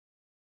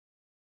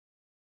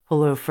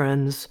Hello,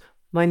 friends.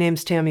 My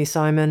name's Tami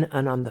Simon,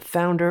 and I'm the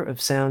founder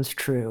of Sounds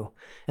True,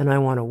 and I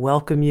want to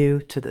welcome you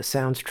to the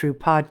Sounds True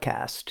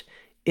podcast,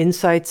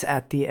 Insights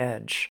at the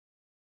Edge.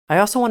 I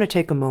also want to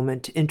take a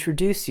moment to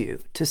introduce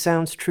you to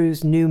Sounds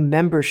True's new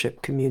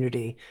membership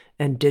community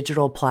and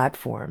digital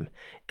platform.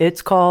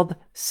 It's called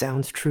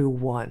Sounds True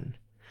One.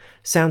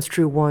 Sounds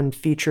True One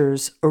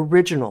features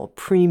original,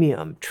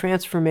 premium,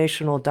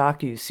 transformational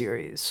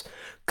docuseries,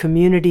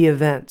 community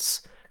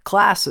events,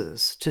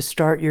 classes to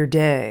start your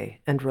day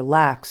and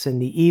relax in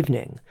the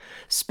evening,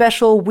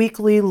 special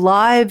weekly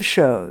live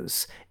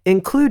shows,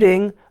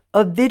 including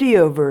a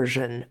video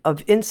version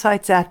of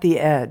Insights at the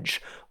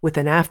Edge with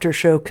an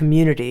after-show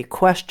community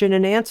question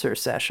and answer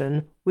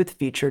session with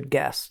featured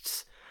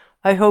guests.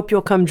 I hope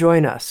you'll come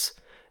join us,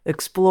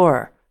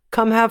 explore,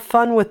 come have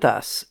fun with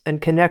us,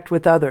 and connect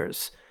with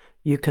others.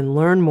 You can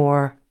learn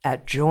more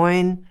at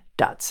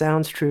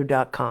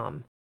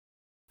join.soundstrue.com.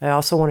 I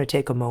also want to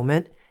take a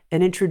moment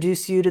and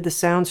introduce you to the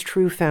Sounds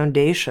True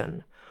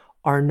Foundation,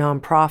 our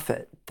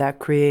nonprofit that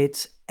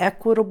creates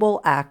equitable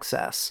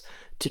access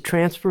to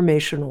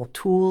transformational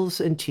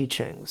tools and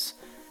teachings.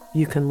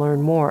 You can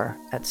learn more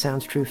at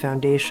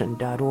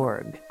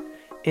soundstruefoundation.org.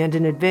 And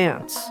in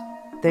advance,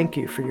 thank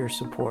you for your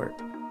support.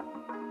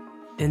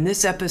 In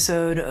this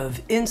episode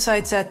of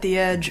Insights at the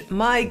Edge,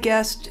 my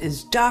guest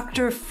is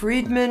Dr.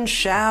 Friedemann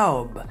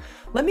Schaub.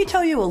 Let me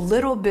tell you a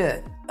little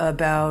bit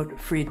about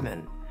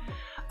Friedemann.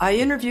 I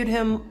interviewed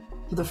him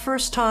for the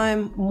first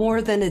time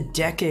more than a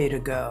decade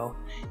ago,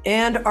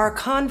 and our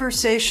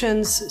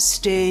conversations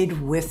stayed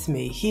with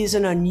me. He's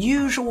an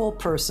unusual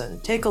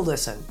person. Take a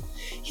listen.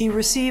 He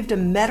received a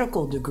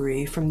medical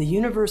degree from the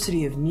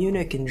University of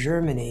Munich in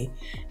Germany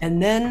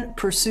and then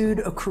pursued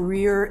a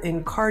career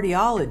in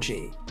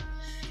cardiology.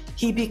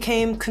 He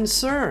became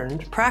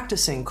concerned,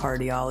 practicing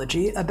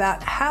cardiology,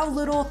 about how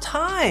little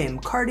time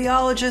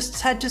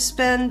cardiologists had to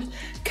spend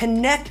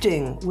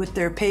connecting with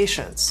their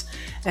patients.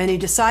 And he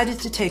decided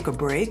to take a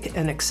break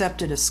and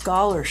accepted a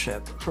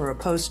scholarship for a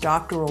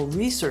postdoctoral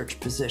research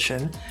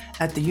position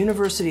at the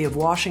University of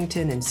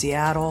Washington in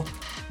Seattle,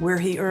 where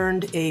he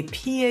earned a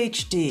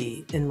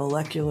PhD in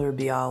molecular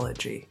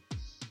biology.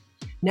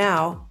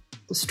 Now,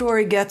 the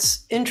story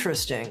gets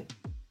interesting.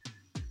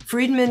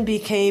 Friedemann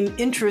became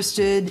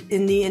interested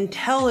in the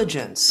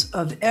intelligence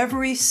of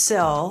every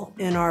cell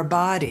in our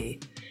body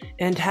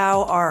and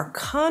how our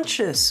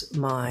conscious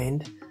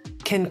mind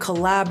can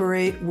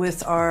collaborate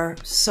with our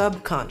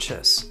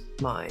subconscious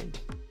mind.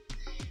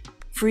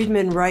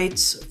 Friedemann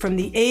writes, "From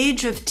the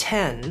age of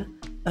 10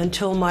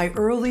 until my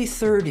early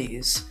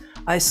 30s,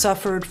 I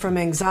suffered from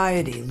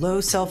anxiety, low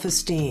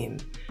self-esteem,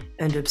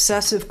 and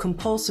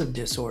obsessive-compulsive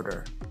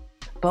disorder.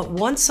 But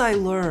once I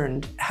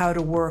learned how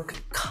to work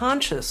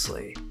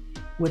consciously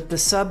with the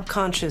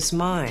subconscious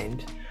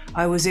mind,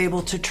 I was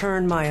able to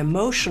turn my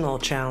emotional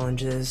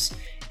challenges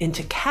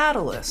into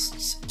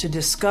catalysts to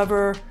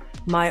discover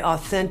my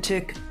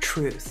authentic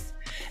truth."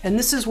 And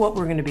this is what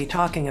we're going to be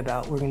talking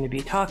about. We're going to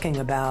be talking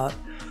about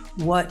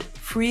what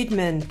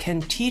Friedemann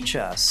can teach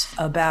us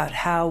about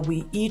how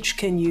we each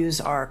can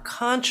use our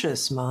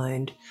conscious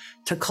mind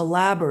to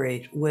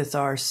collaborate with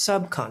our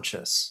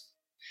subconscious.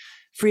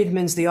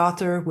 Friedemann's the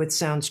author with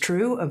Sounds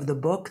True of the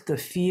book, The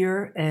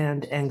Fear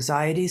and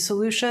Anxiety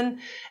Solution,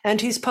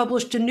 and he's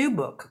published a new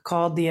book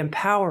called The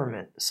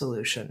Empowerment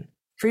Solution.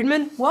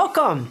 Friedemann,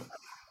 welcome.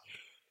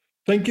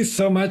 Thank you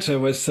so much. I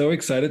was so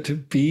excited to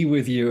be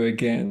with you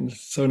again.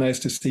 So nice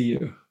to see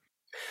you.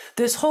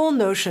 This whole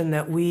notion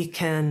that we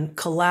can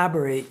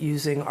collaborate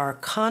using our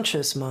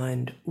conscious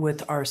mind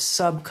with our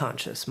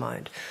subconscious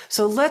mind.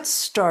 So let's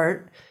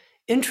start.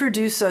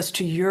 Introduce us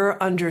to your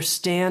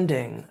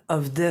understanding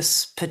of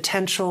this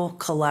potential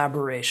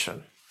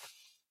collaboration.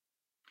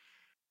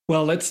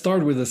 Well, let's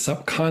start with the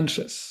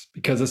subconscious,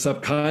 because the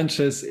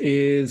subconscious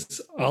is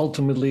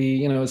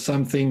ultimately,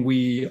 something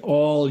we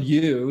all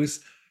use,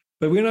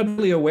 but we're not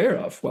really aware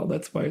of. Well,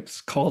 that's why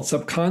it's called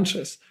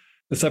subconscious.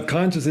 The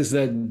subconscious is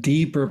that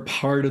deeper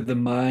part of the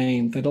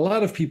mind that a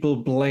lot of people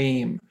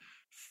blame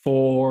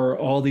for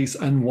all these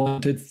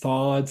unwanted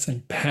thoughts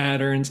and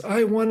patterns.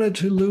 I wanted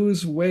to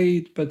lose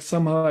weight, but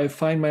somehow I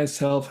find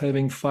myself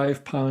having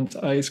 5-pound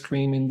ice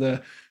cream in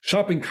the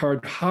shopping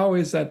cart. How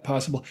is that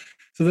possible?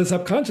 So the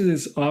subconscious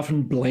is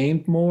often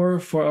blamed more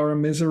for our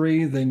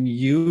misery than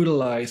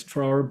utilized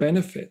for our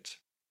benefit.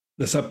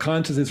 The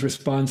subconscious is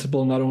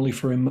responsible not only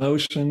for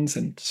emotions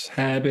and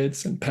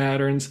habits and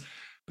patterns,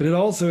 but it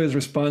also is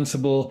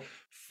responsible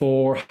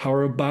for how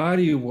our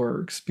body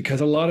works, because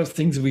a lot of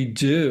things we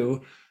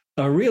do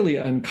are really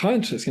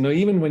unconscious.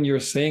 Even when you're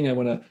saying, I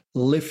want to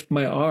lift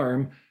my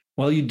arm,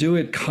 well, you do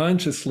it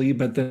consciously,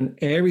 but then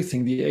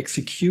everything, the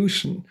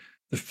execution,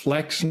 the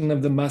flexion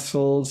of the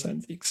muscles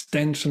and the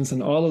extensions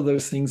and all of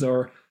those things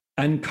are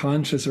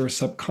unconscious or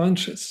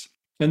subconscious.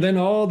 And then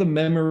all the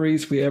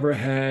memories we ever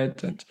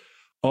had and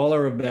all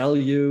our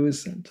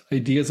values and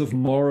ideas of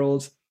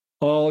morals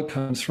all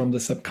comes from the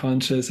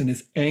subconscious and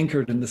is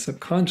anchored in the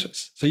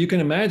subconscious. So you can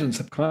imagine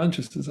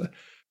subconscious is a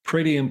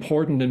pretty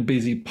important and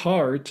busy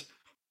part.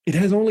 It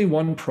has only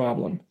one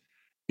problem.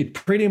 it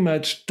pretty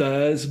much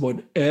does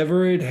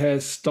whatever it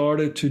has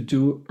started to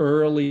do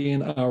early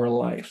in our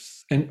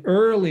lives. And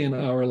early in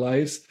our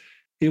lives,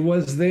 it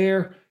was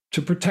there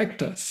to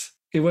protect us.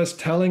 It was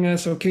telling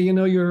us, okay,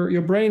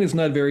 your brain is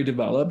not very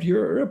developed.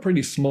 You're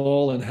pretty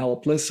small and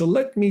helpless. So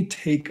let me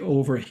take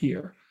over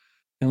here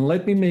and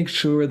let me make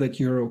sure that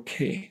you're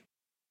okay.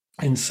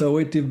 And so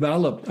it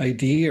developed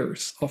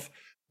ideas of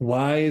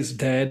why is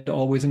dad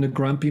always in a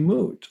grumpy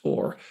mood,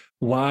 or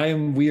why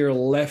we are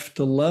left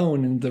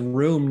alone in the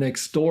room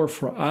next door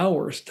for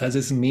hours. Does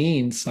this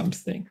mean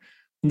something?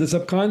 And the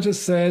subconscious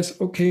says,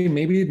 okay,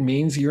 maybe it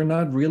means you're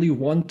not really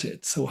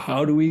wanted. So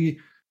how do we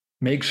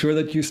make sure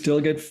that you still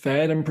get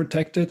fed and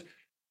protected?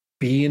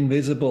 Be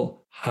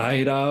invisible,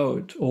 hide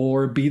out,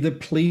 or be the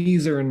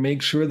pleaser and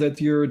make sure that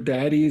your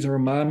daddy's or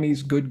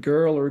mommy's good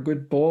girl or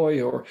good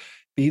boy, or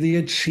be the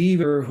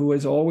achiever who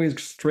has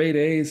always straight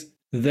A's.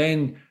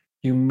 Then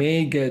you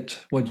may get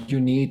what you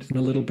need and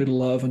a little bit of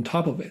love on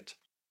top of it.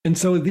 And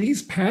so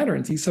these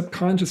patterns, these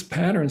subconscious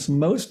patterns,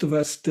 most of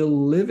us still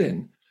live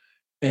in.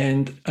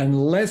 And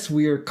unless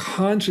we are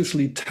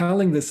consciously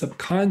telling the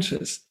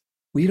subconscious,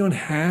 we don't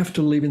have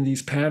to live in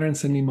these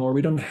patterns anymore.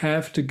 We don't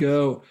have to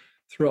go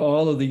through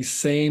all of these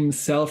same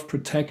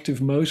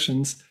self-protective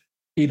motions.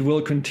 It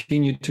will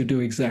continue to do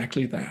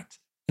exactly that.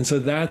 And so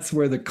that's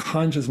where the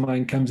conscious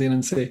mind comes in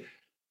and say,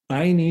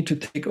 I need to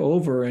take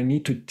over. I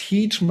need to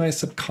teach my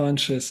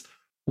subconscious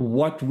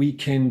what we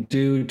can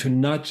do to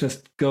not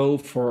just go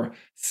for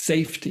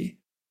safety,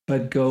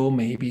 but go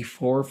maybe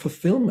for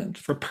fulfillment,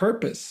 for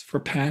purpose, for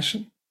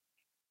passion.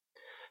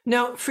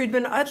 Now,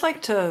 Friedemann, I'd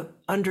like to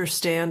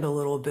understand a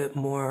little bit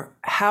more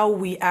how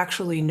we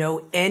actually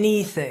know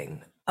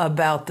anything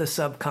about the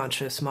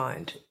subconscious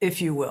mind,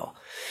 if you will.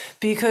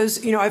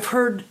 Because, I've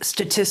heard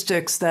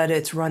statistics that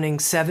it's running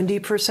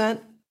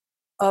 70%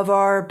 of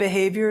our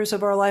behaviors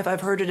of our life.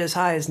 I've heard it as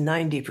high as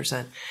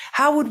 90%.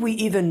 How would we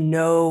even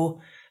know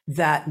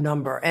that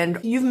number? And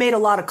you've made a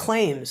lot of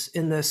claims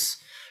in this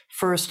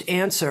first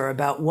answer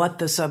about what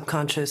the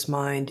subconscious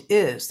mind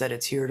is, that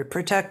it's here to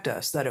protect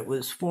us, that it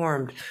was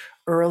formed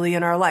early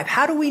in our life.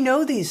 How do we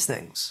know these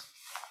things?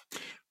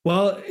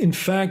 Well, in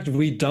fact,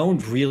 we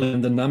don't really.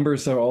 And the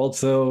numbers are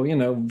also,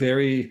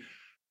 very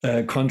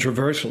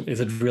controversial. Is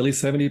it really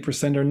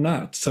 70% or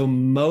not? So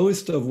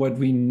most of what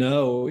we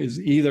know is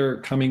either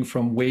coming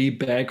from way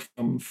back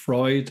from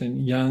Freud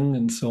and Jung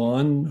and so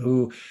on,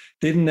 who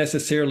didn't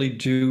necessarily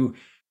do,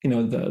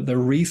 the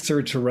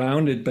research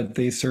around it, but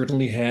they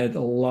certainly had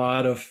a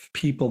lot of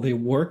people they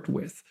worked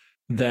with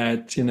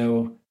that,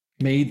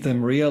 made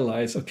them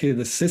realize, okay,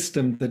 the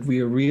system that we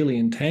are really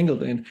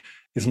entangled in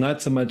is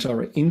not so much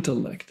our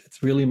intellect.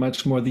 It's really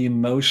much more the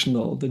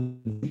emotional, the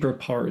deeper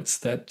parts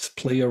that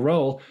play a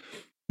role.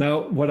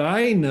 Now, what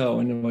I know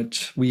and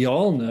what we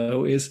all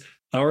know is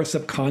our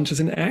subconscious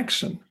in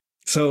action.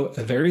 So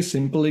a very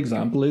simple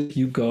example is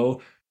you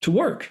go to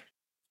work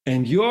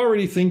and you're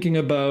already thinking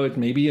about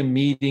maybe a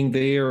meeting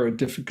there or a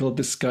difficult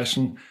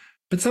discussion,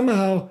 but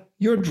somehow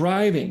you're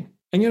driving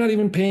and you're not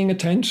even paying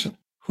attention.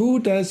 Who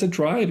does the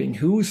driving?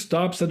 Who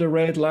stops at a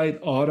red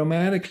light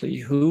automatically?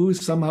 Who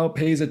somehow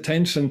pays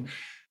attention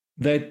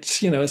that,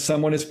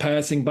 someone is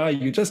passing by?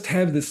 You just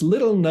have this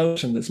little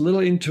notion, this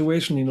little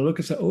intuition, look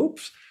and say,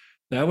 oops,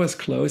 that was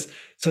close.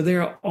 So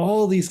there are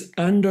all these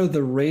under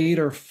the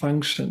radar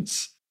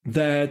functions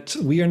that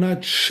we are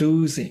not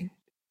choosing.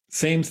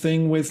 Same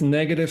thing with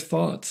negative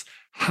thoughts.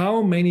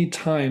 How many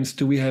times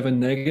do we have a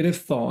negative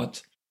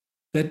thought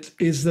that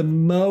is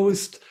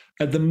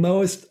at the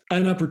most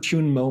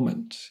inopportune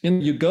moment?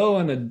 You go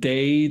on a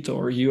date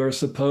or you are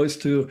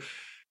supposed to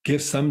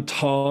give some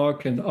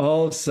talk and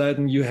all of a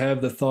sudden you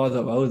have the thought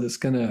of, oh, this is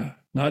going to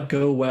not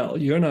go well.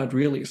 You're not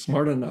really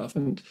smart enough.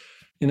 And,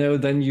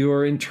 then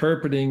you're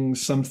interpreting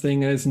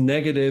something as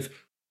negative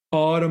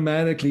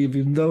automatically,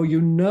 even though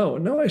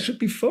no, I should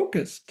be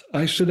focused.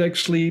 I should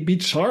actually be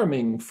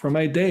charming for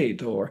my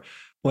date, or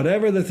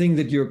whatever the thing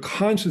that you're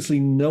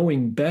consciously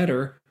knowing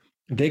better,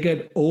 they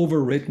get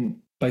overwritten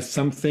by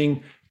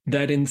something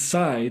that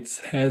inside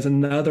has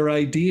another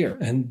idea.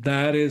 And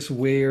that is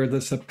where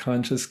the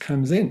subconscious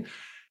comes in.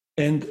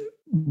 And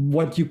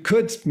what you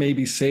could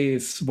maybe say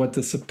is what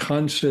the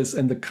subconscious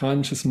and the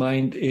conscious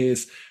mind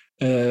is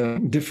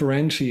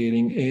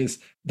differentiating is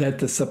that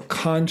the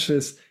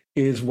subconscious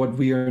is what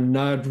we are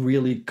not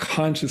really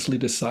consciously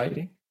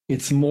deciding.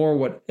 It's more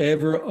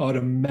whatever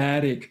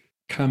automatic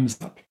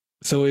comes up.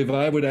 So if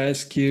I would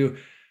ask you,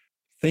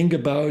 think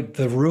about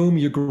the room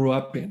you grew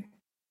up in.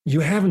 You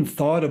haven't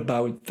thought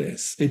about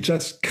this. It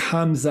just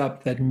comes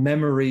up, that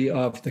memory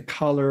of the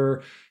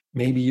color.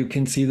 Maybe you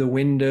can see the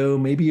window.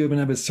 Maybe you even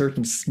have a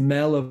certain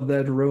smell of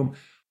that room.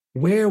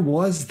 Where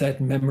was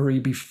that memory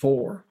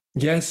before?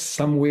 Yes,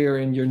 somewhere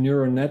in your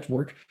neural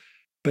network.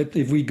 But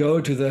if we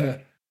go to the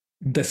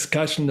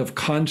discussion of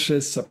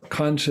conscious,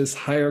 subconscious,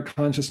 higher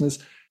consciousness,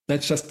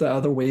 that's just the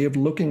other way of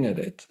looking at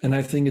it. And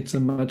I think it's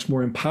a much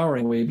more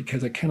empowering way,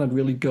 because I cannot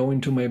really go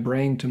into my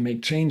brain to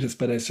make changes,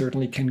 but I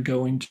certainly can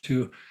go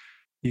into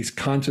these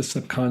conscious,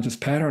 subconscious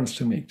patterns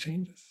to make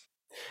changes.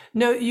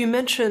 Now, you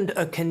mentioned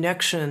a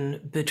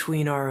connection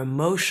between our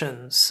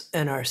emotions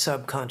and our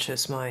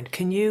subconscious mind.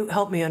 Can you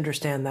help me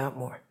understand that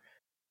more?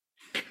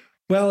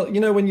 Well,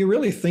 when you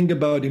really think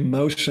about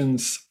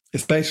emotions,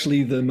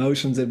 especially the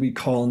emotions that we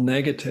call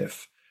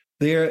negative,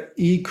 they're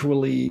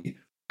equally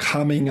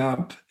coming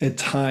up at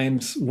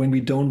times when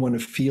we don't want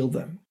to feel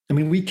them. I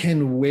mean, we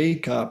can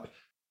wake up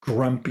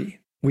grumpy.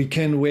 We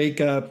can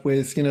wake up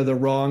with, the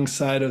wrong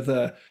side of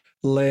the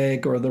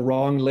leg or the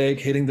wrong leg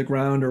hitting the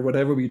ground or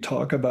whatever we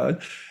talk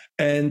about.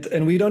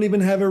 And we don't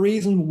even have a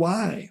reason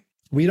why.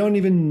 We don't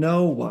even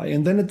know why.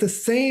 And then at the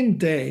same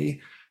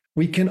day,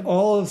 we can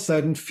all of a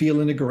sudden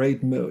feel in a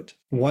great mood.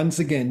 Once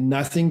again,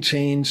 nothing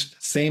changed,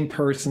 same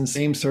person,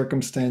 same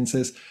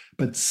circumstances,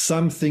 but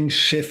something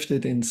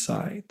shifted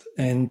inside.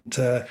 And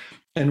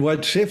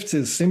what shifts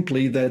is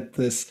simply that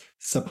this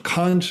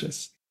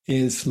subconscious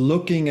is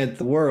looking at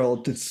the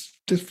world, it's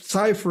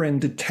deciphering,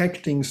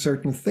 detecting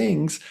certain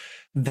things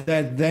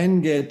that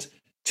then get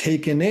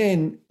taken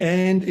in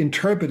and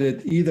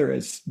interpreted either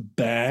as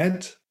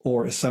bad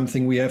or as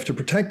something we have to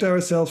protect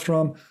ourselves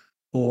from,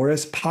 or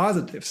as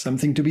positive,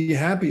 something to be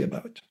happy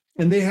about.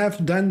 And they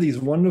have done these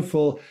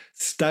wonderful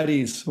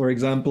studies, for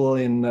example,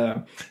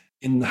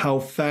 in how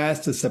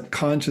fast the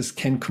subconscious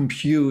can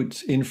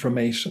compute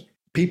information.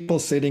 People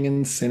sitting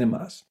in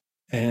cinemas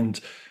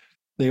and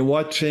they're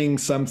watching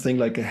something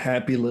like a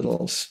happy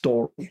little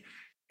story.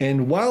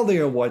 And while they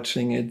are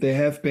watching it, they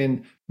have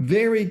been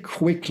very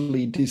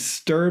quickly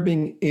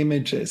disturbing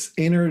images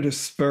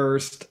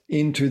interdispersed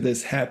into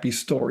this happy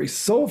story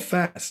so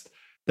fast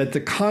that the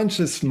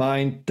conscious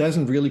mind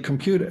doesn't really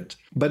compute it.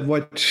 But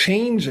what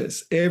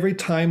changes every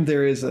time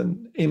there is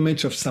an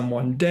image of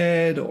someone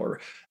dead or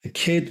a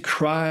kid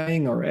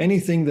crying or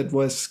anything that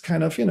was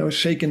kind of,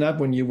 shaken up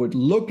when you would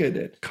look at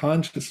it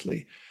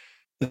consciously,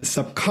 the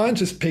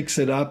subconscious picks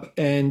it up.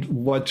 And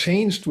what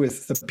changed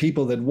with the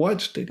people that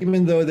watched it,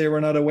 even though they were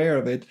not aware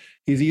of it,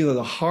 is either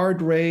the heart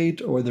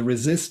rate or the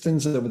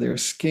resistance of their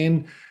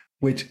skin,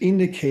 which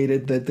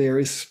indicated that there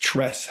is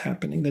stress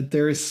happening, that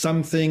there is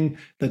something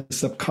that the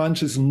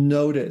subconscious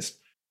noticed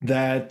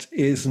that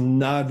is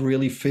not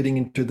really fitting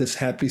into this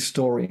happy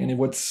story. And it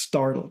was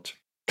startled.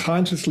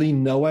 Consciously,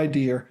 no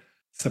idea.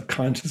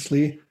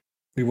 Subconsciously,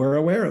 we were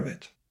aware of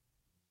it.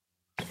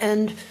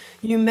 And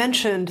you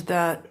mentioned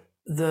that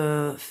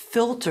the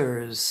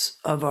filters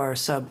of our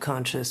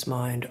subconscious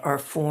mind are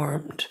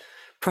formed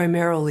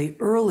primarily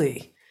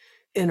early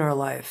in our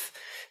life.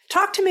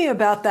 Talk to me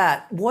about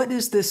that. What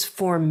is this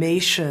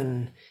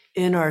formation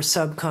in our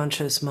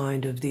subconscious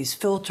mind of these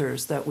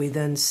filters that we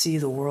then see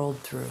the world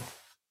through?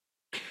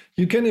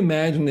 You can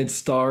imagine it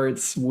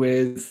starts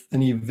with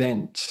an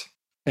event.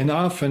 And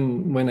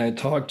often when I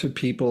talk to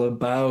people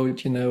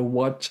about,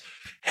 what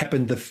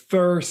happened the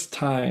first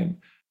time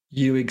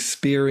you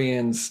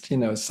experienced,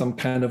 some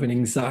kind of an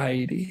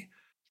anxiety,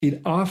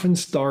 it often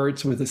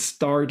starts with a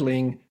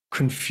startling,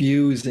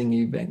 confusing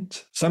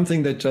event,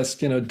 something that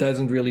just,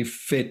 doesn't really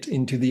fit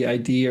into the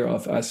idea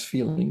of us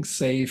feeling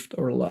safe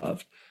or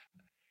loved.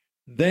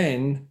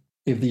 Then,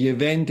 if the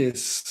event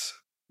is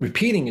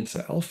repeating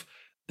itself,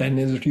 then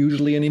there's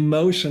usually an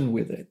emotion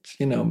with it.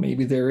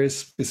 Maybe there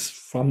is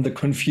from the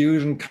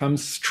confusion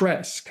comes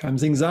stress,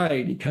 comes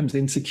anxiety, comes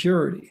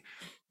insecurity.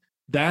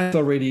 That's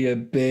already a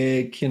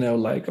big,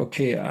 like,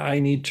 okay, I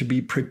need to be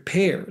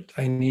prepared.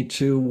 I need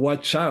to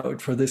watch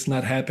out for this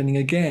not happening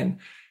again.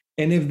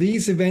 And if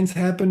these events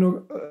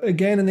happen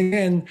again and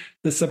again,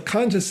 the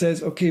subconscious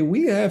says, okay,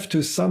 we have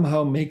to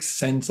somehow make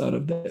sense out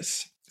of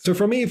this. So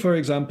for me, for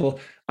example,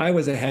 I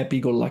was a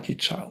happy-go-lucky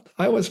child.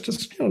 I was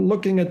just,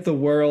 looking at the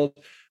world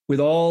with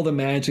all the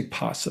magic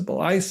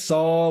possible. I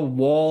saw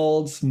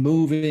walls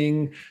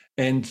moving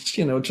and,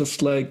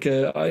 just like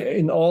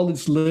in all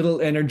its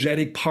little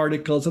energetic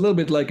particles, a little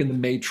bit like in the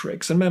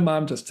Matrix. And my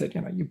mom just said,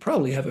 you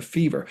probably have a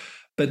fever.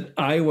 But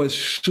I was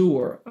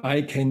sure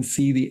I can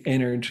see the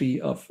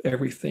energy of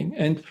everything.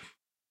 And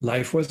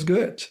life was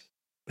good.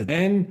 But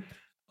then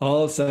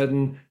all of a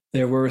sudden,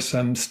 there were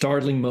some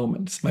startling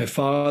moments. My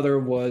father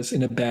was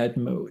in a bad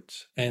mood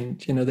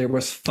and, there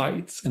was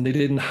fights and they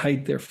didn't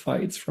hide their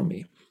fights from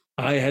me.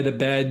 I had a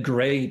bad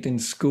grade in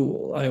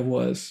school. I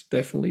was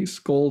definitely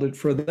scolded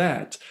for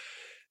that.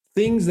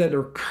 Things that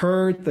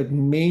occurred that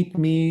made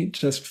me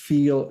just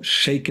feel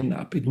shaken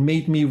up. It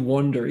made me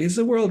wonder, is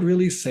the world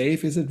really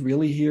safe? Is it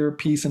really here,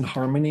 peace and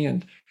harmony?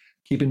 And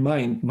keep in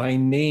mind, my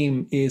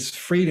name is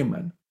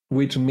Friedemann,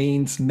 which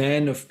means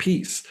man of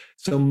peace.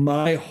 So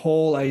my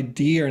whole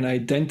idea and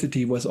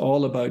identity was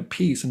all about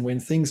peace. And when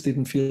things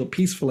didn't feel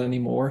peaceful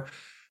anymore,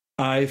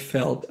 I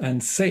felt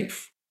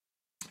unsafe.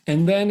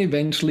 And then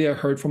eventually I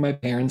heard from my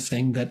parents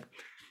saying that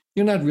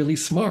you're not really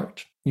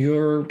smart.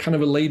 You're kind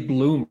of a late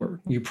bloomer.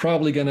 You're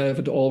probably going to have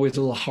it always a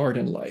little hard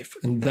in life.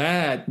 And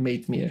that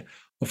made me,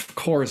 of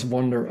course,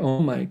 wonder, oh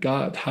my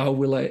God, how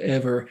will I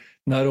ever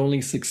not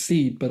only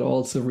succeed, but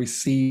also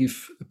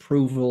receive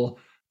approval,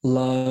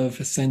 love,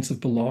 a sense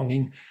of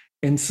belonging?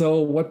 And so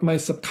what my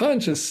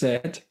subconscious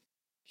said,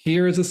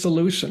 here is a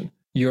solution.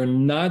 You're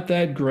not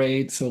that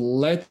great, so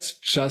let's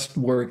just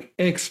work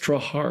extra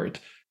hard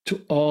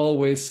to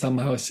always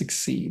somehow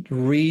succeed,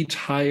 reach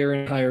higher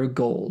and higher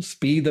goals,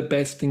 be the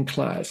best in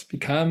class,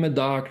 become a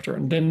doctor,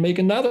 and then make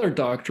another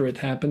doctorate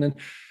happen. And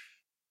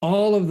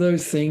all of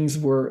those things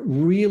were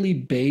really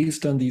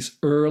based on these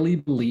early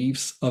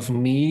beliefs of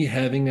me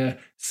having a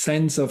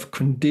sense of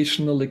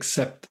conditional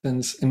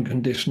acceptance and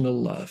conditional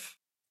love.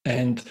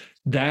 And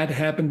that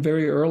happened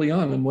very early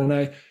on. And when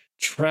I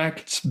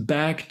tracked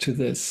back to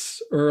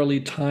this early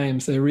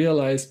times, I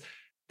realized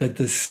that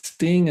the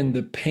sting and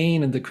the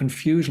pain and the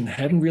confusion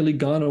hadn't really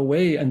gone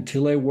away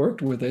until I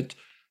worked with it,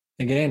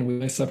 again, with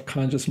my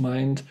subconscious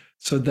mind,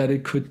 so that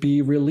it could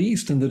be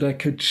released and that I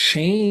could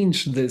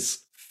change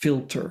this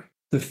filter,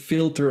 the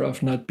filter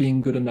of not being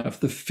good enough,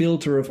 the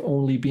filter of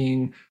only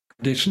being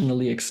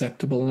conditionally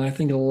acceptable. And I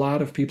think a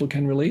lot of people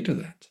can relate to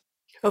that.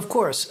 Of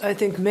course, I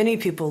think many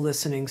people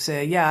listening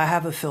say, yeah, I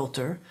have a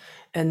filter,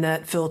 and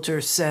that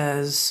filter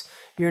says,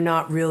 you're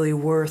not really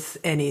worth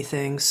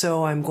anything,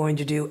 so I'm going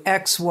to do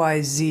X,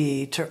 Y,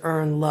 Z to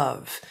earn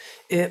love.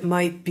 It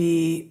might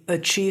be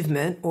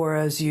achievement, or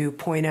as you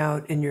point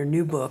out in your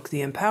new book,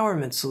 The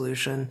Empowerment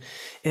Solution,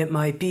 it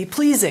might be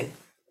pleasing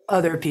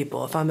other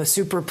people. If I'm a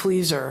super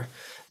pleaser,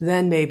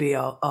 then maybe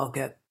I'll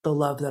get the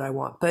love that I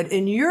want. But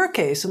in your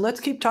case, and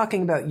let's keep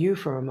talking about you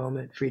for a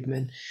moment,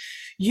 Friedemann,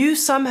 you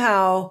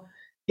somehow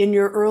in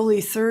your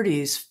early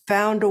 30s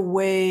found a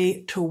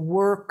way to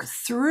work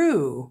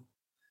through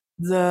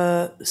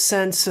the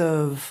sense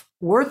of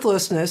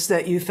worthlessness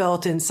that you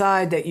felt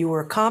inside that you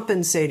were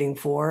compensating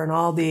for and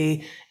all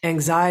the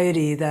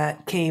anxiety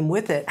that came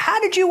with it. How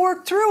did you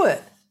work through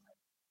it?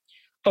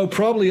 Oh,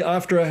 probably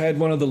after I had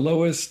one of the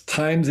lowest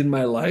times in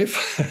my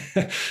life.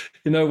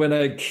 When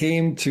I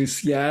came to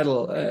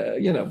Seattle,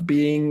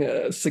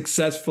 being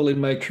successful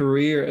in my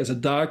career as a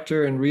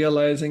doctor and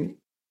realizing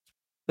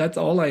that's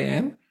all I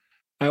am.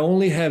 I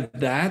only have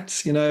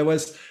that. I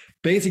was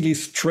basically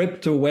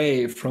stripped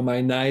away from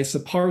my nice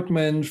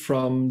apartment,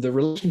 from the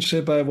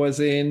relationship I was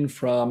in,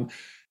 from,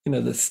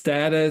 the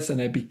status,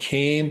 and I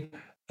became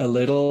a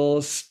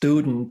little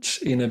student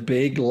in a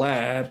big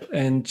lab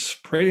and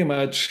pretty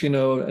much,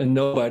 a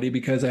nobody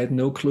because I had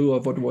no clue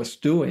of what I was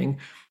doing.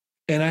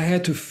 And I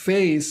had to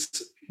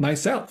face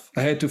myself.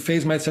 I had to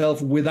face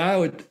myself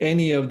without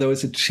any of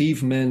those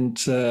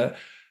achievement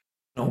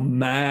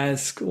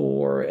mask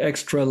or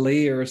extra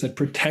layers that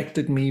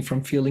protected me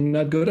from feeling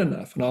not good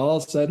enough. And all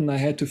of a sudden I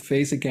had to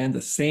face again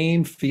the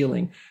same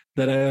feeling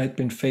that I had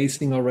been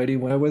facing already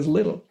when I was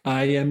little.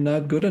 I am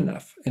not good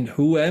enough. And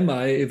who am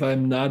I if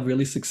I'm not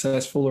really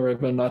successful or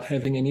if I'm not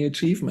having any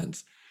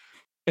achievements?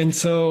 And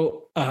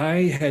so I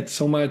had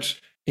so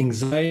much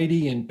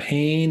anxiety and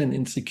pain and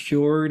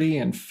insecurity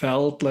and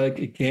felt like,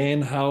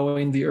 again, how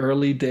in the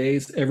early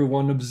days,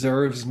 everyone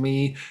observes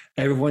me,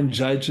 everyone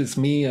judges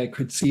me. I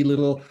could see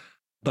little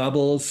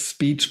bubbles,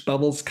 speech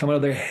bubbles come out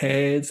of their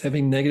heads,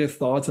 having negative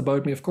thoughts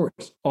about me. Of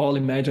course, all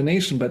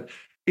imagination, but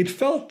it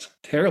felt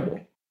terrible.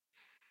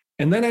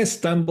 And then I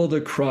stumbled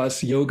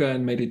across yoga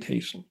and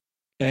meditation.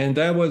 And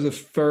that was a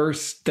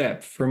first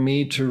step for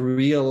me to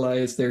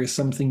realize there is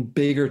something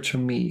bigger to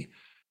me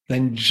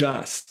than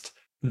just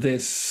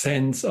this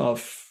sense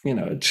of,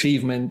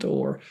 achievement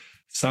or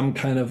some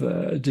kind of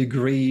a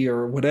degree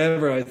or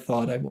whatever I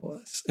thought I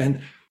was.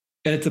 And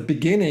at the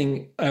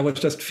beginning, I was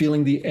just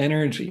feeling the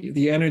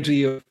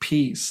energy of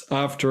peace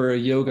after a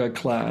yoga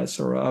class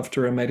or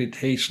after a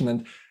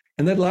meditation.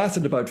 And that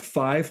lasted about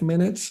 5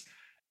 minutes.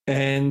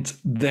 And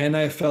then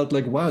I felt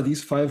like, wow,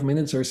 these 5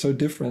 minutes are so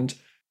different.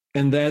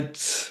 And that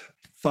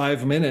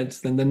 5 minutes,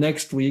 then the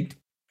next week,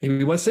 maybe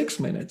it was 6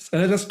 minutes.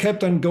 And I just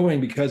kept on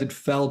going because it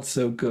felt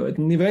so good.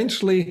 And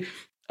eventually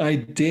I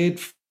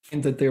did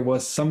find that there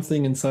was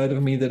something inside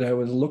of me that I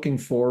was looking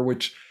for,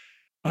 which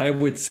I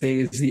would say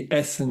is the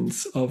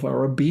essence of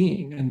our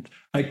being. And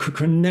I could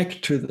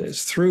connect to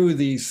this through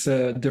these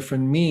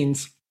different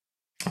means,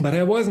 but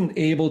I wasn't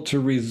able to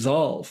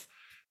resolve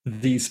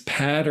these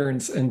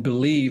patterns and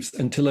beliefs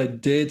until I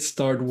did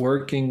start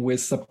working with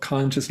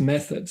subconscious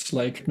methods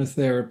like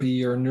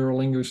hypnotherapy or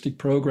neurolinguistic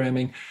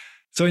programming.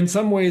 So in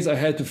some ways, I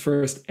had to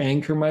first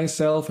anchor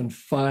myself and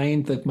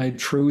find that my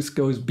truth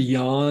goes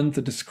beyond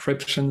the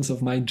descriptions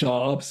of my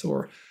jobs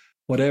or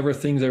whatever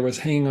things I was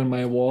hanging on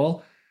my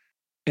wall.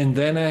 And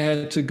then I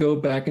had to go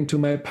back into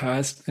my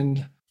past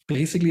and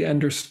basically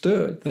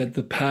understood that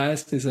the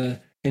past is an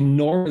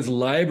enormous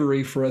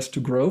library for us to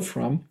grow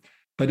from,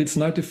 but it's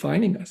not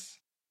defining us.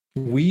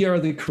 We are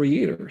the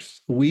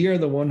creators. We are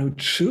the one who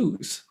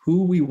choose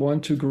who we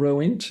want to grow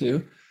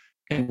into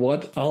and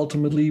what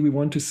ultimately we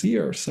want to see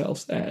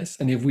ourselves as.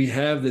 And if we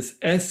have this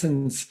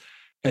essence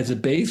as a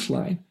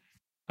baseline,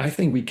 I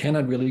think we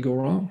cannot really go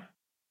wrong.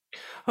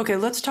 Okay,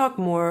 let's talk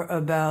more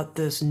about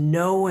this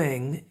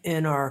knowing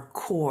in our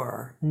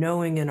core,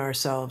 knowing in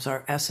ourselves,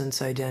 our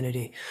essence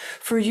identity.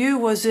 For you,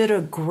 was it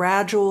a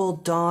gradual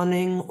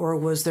dawning, or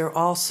was there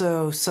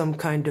also some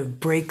kind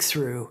of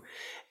breakthrough?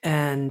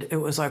 And it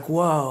was like,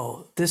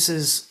 whoa, this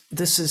is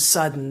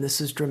sudden, this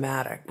is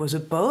dramatic. Was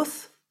it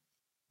both?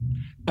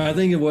 I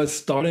think it was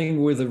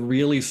starting with a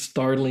really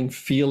startling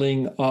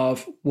feeling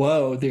of,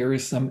 whoa, there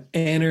is some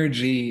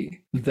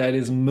energy that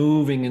is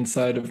moving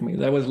inside of me.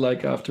 That was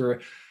like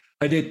after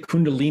I did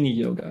Kundalini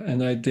yoga,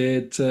 and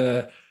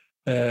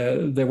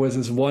there was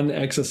this one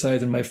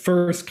exercise in my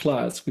first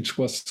class, which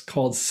was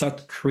called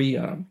Sat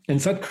Kriya.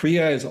 And Sat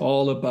Kriya is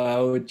all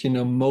about,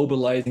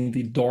 mobilizing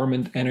the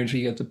dormant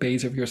energy at the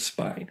base of your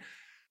spine.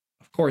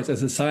 Of course,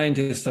 as a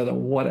scientist, I thought,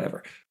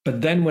 whatever.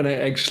 But then when I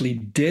actually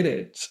did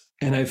it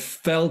and I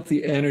felt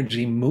the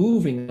energy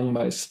moving on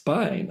my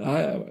spine,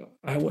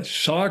 I was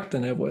shocked,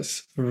 and I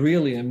was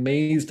really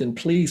amazed and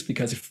pleased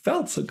because it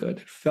felt so good.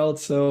 It felt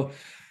so,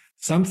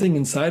 something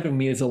inside of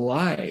me is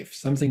alive.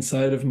 Something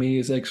inside of me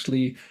is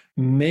actually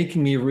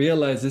making me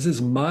realize this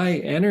is my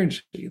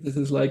energy. This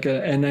is like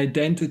an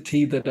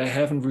identity that I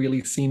haven't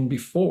really seen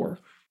before.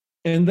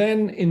 And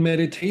then in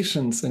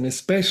meditations, and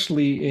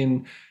especially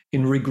in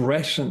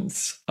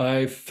regressions,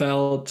 I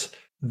felt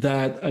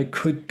that I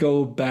could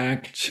go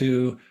back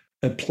to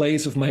a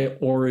place of my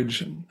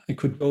origin. I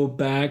could go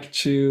back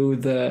to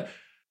the,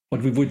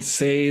 what we would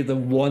say, the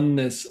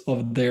oneness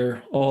of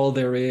all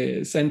there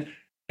is. And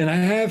I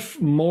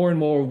have more and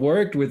more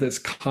worked with this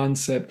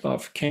concept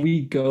of, can we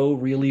go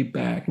really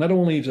back, not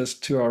only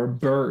just to our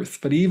birth,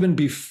 but even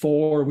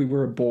before we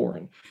were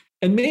born?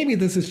 And maybe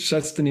this is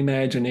just an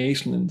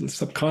imagination, and the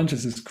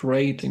subconscious is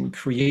great in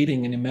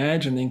creating and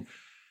imagining.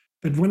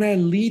 But when I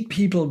lead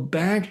people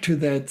back to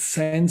that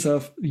sense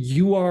of,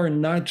 you are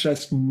not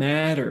just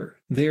matter,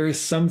 there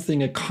is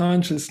something, a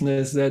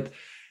consciousness that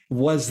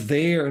was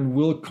there and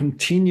will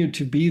continue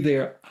to be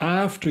there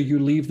after you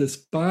leave this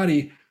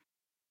body.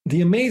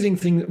 The amazing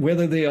thing,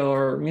 whether they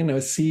are,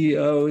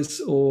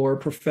 CEOs or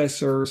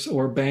professors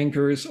or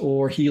bankers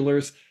or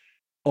healers,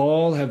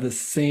 all have the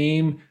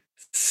same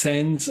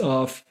sense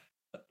of,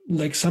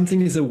 like,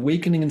 something is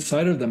awakening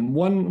inside of them.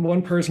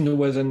 One person who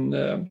was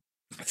an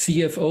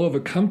CFO of a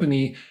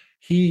company,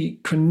 he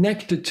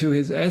connected to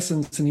his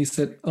essence and he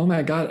said, oh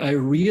my God, I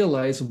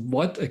realize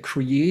what a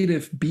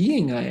creative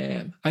being I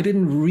am. I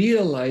didn't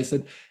realize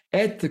that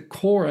at the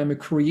core, I'm a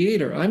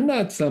creator. I'm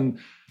not some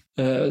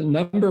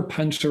number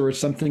puncher or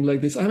something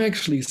like this. I'm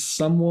actually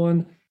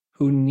someone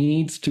who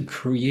needs to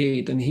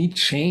create. And he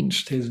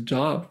changed his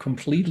job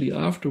completely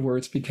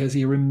afterwards because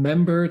he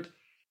remembered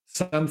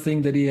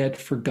something that he had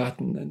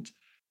forgotten.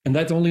 And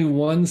that's only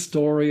one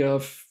story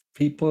of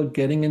people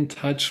getting in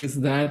touch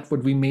with that,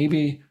 what we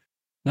maybe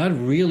not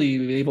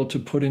really able to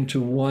put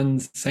into one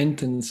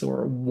sentence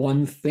or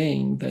one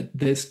thing, that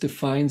this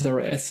defines our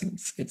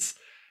essence. It's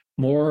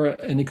more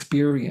an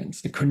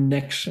experience, a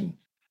connection.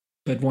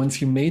 But once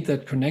you made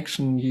that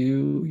connection,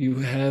 you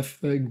have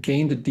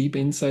gained a deep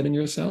insight in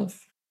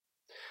yourself.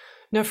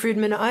 Now,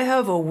 Friedemann, I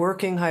have a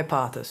working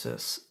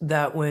hypothesis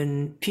that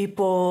when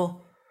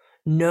people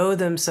know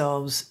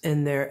themselves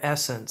in their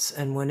essence,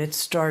 and when it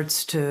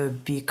starts to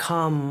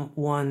become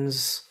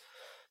one's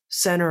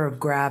center of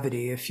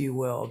gravity, if you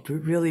will, it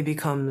really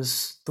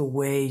becomes the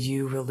way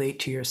you relate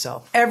to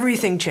yourself.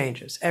 Everything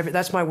changes.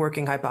 That's my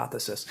working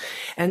hypothesis.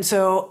 And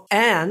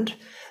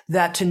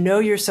that to know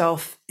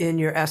yourself in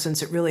your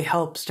essence, it really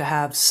helps to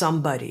have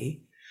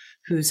somebody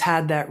who's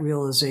had that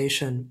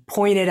realization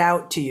point it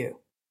out to you.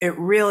 It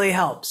really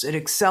helps. It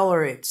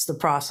accelerates the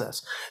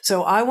process.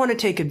 So I want to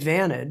take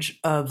advantage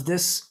of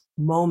this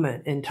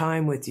moment in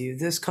time with you,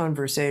 this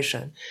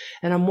conversation.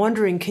 And I'm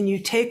wondering, can you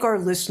take our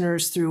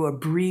listeners through a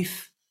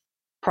brief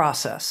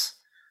process?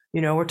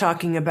 We're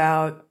talking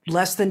about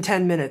less than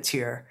 10 minutes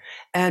here,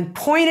 and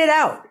point it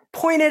out.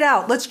 Point it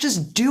out. Let's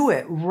just do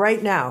it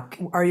right now.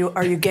 Are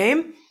you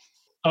game?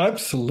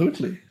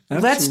 Absolutely.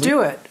 Let's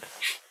do it.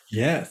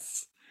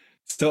 Yes.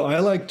 So I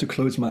like to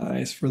close my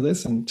eyes for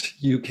this, and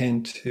you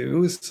can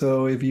too.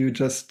 So if you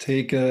just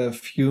take a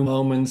few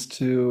moments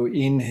to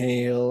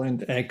inhale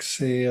and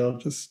exhale,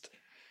 just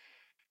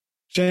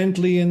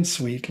gently and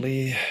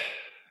sweetly,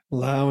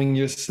 allowing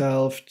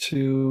yourself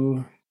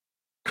to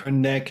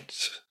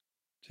connect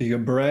to your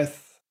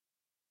breath,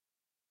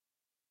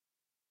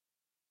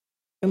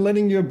 and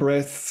letting your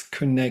breath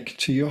connect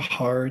to your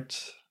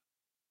heart.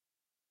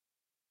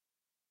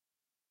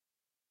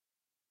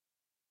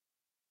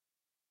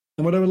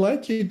 And what I would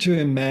like you to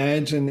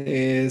imagine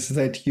is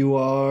that you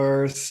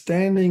are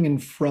standing in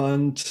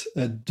front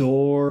a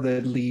door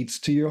that leads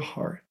to your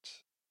heart.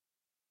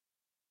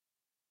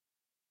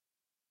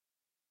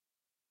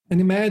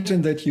 And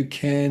imagine that you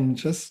can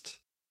just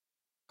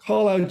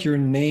call out your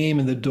name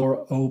and the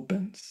door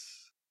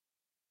opens.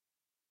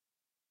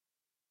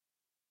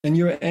 And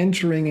you're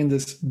entering in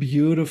this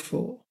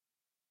beautiful,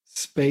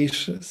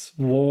 spacious,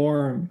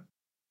 warm,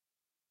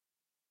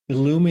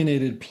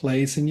 illuminated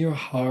place in your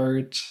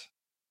heart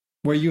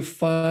where you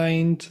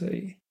find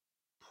a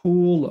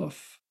pool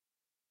of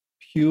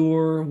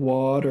pure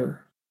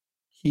water,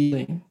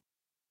 healing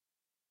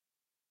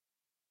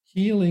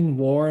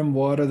warm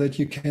water that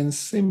you can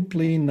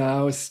simply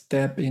now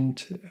step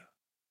into.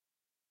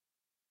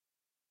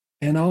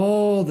 And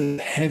all the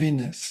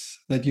heaviness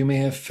that you may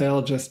have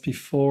felt just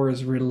before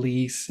is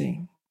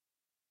releasing.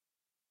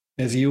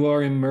 as you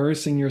are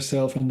immersing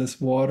yourself in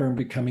this water and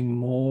becoming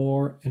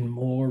more and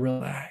more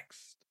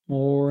relaxed,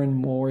 more and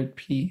more at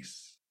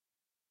peace,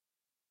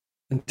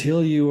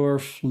 until you are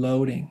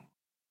floating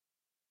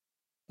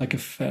like a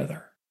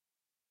feather.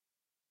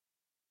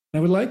 I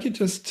would like you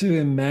just to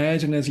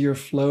imagine as you're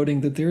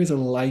floating that there is a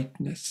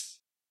lightness,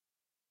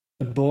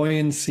 a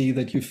buoyancy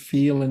that you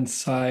feel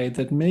inside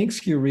that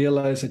makes you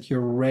realize that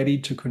you're ready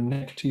to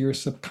connect to your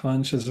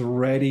subconscious,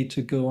 ready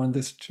to go on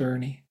this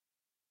journey.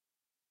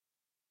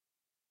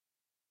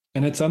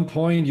 And at some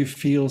point, you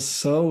feel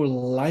so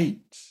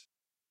light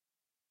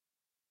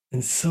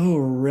and so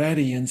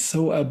ready and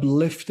so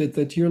uplifted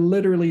that you're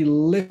literally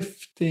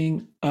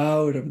lifting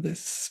out of this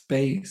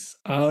space,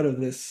 out of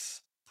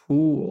this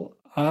pool,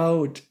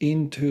 out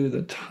into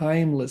the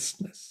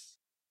timelessness,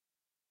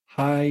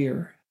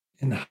 higher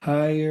and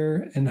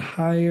higher and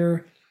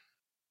higher,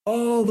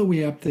 all the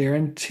way up there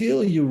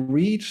until you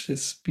reach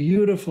this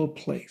beautiful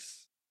place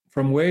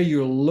from where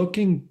you're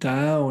looking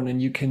down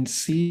and you can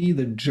see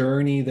the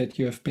journey that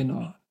you have been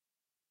on.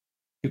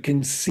 You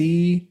can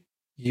see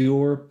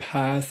your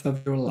path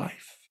of your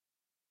life.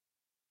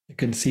 You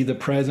can see the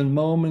present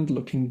moment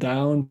looking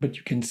down, but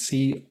you can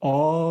see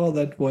all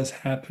that was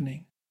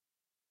happening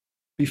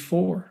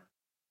before.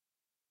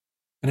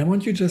 And I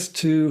want you just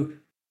to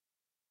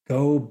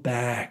go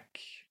back,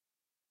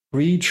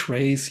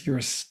 retrace your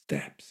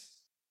steps,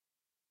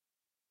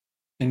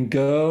 and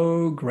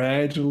go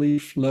gradually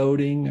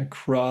floating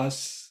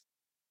across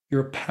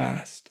your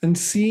past and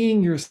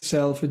seeing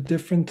yourself at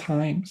different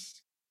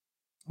times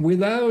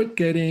without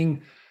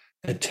getting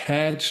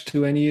attached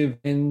to any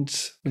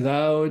event,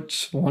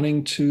 without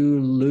wanting to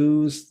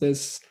lose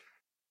this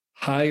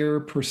higher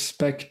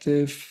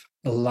perspective.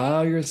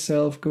 Allow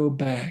yourself go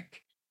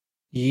back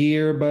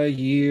year by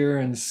year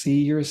and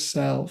see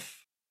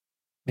yourself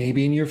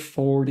maybe in your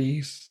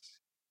 40s,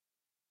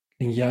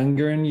 and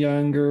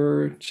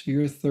younger to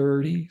your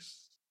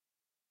 30s,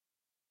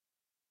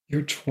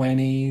 your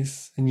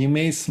 20s, and you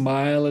may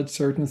smile at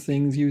certain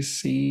things you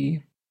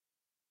see.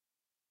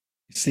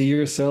 You see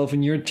yourself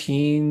in your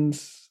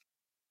teens,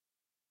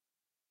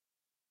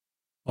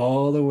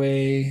 all the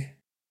way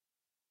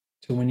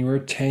to when you were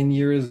 10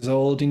 years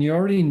old, and you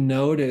already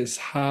notice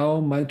how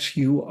much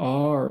you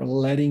are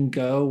letting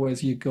go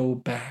as you go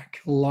back.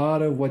 A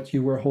lot of what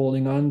you were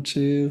holding on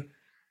to,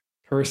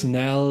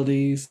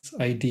 personalities,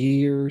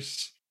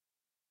 ideas,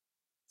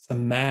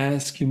 some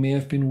mask you may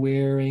have been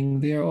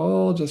wearing, they're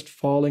all just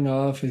falling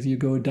off as you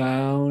go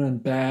down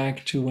and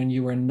back to when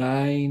you were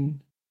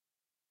 9,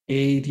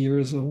 8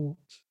 years old,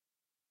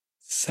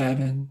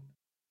 7,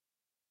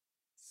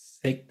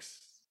 6,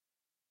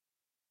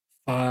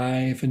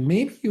 5, and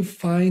maybe you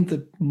find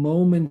the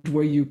moment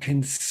where you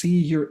can see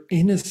your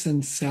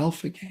innocent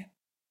self again.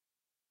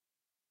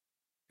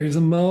 There's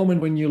a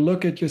moment when you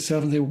look at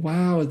yourself and say,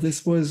 wow,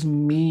 this was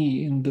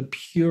me in the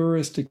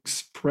purest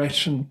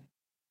expression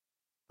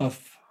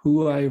of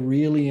who I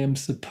really am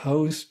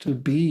supposed to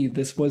be.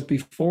 This was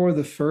before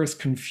the first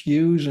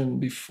confusion,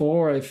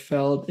 before I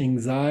felt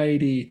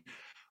anxiety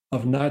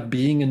of not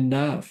being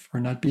enough or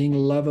not being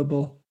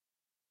lovable.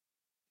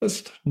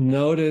 Just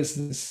notice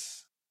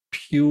this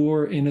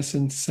pure,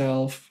 innocent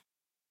self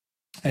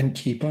and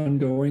keep on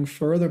going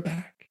further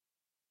back.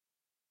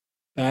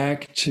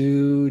 Back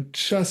to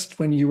just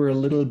when you were a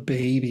little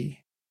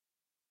baby,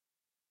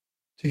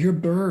 to your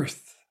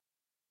birth.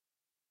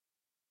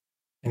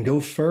 And go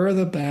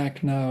further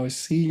back now.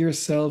 See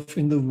yourself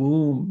in the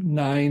womb,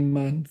 9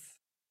 months,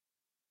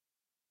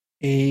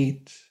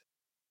 8,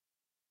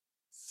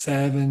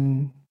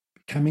 7,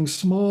 becoming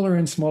smaller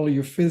and smaller.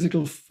 Your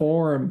physical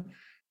form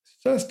is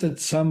just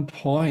at some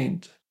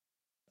point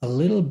a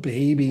little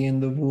baby in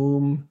the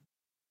womb,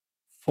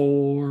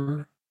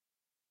 4,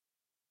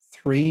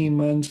 3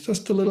 months,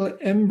 just a little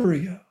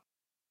embryo,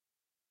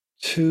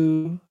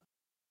 2,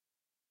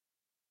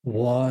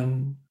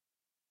 1.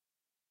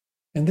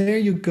 And there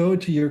you go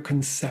to your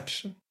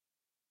conception.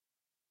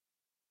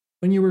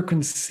 When you were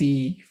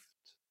conceived.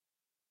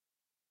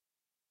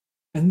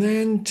 And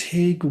then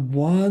take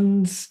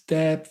one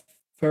step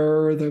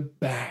further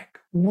back,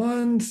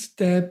 one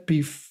step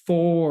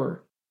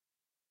before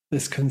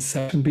this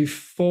conception,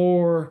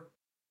 before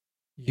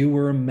you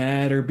were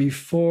matter,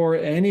 before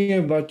any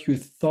of what you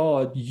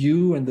thought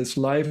you and this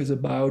life is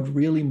about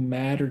really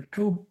mattered.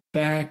 Go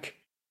back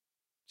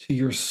to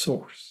your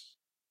source,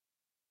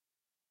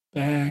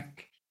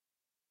 back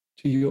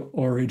to your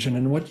origin.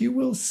 And what you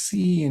will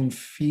see and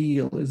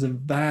feel is a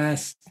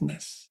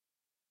vastness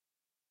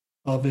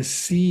of a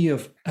sea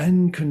of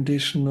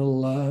unconditional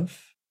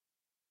love.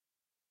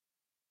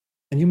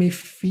 And you may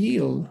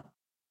feel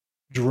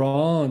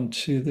drawn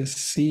to this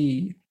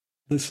sea,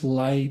 this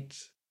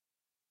light.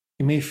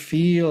 You may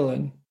feel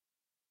an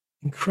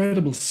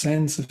incredible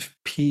sense of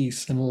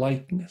peace and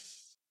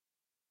lightness.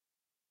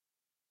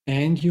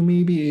 And you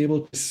may be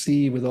able to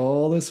see with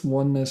all this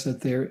oneness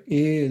that there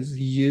is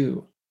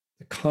you,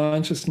 the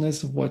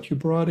consciousness of what you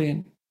brought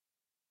in,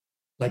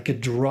 like a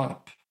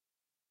drop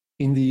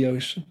in the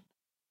ocean.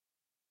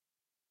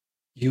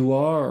 You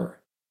are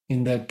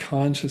in that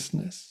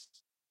consciousness,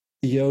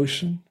 the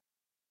ocean,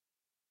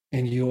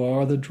 and you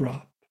are the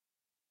drop.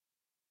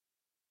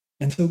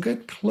 And so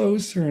get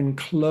closer and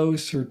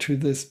closer to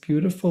this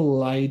beautiful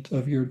light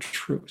of your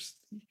truth,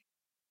 the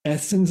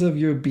essence of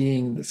your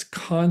being, this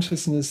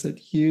consciousness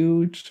that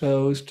you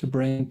chose to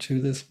bring to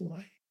this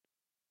light.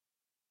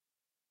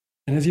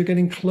 And as you're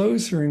getting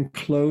closer and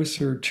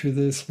closer to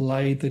this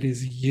light that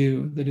is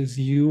you, that is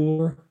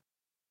your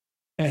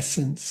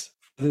essence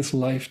for this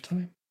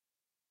lifetime,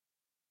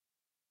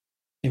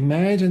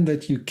 imagine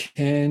that you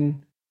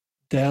can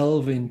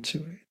delve into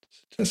it.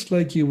 Just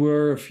like you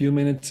were a few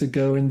minutes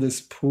ago in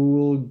this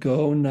pool,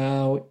 go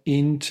now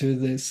into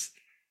this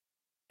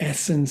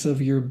essence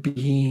of your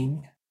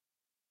being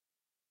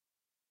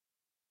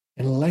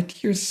and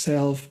let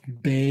yourself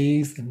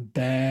bathe and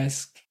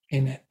bask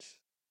in it.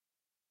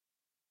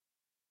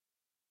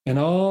 And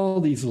all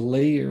these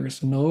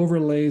layers and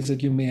overlays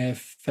that you may have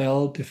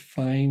felt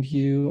defined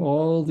you,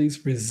 all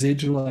these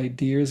residual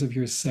ideas of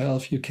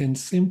yourself, you can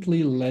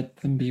simply let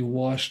them be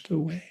washed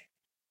away,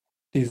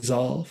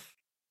 dissolve.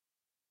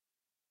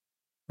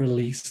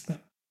 Release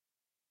them.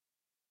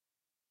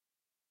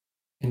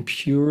 And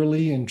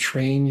purely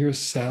entrain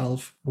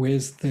yourself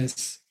with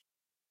this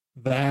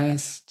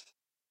vast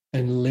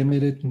and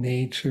limited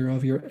nature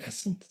of your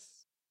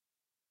essence.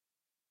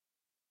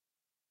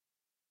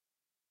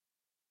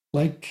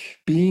 Like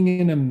being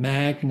in a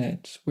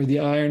magnet where the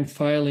iron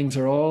filings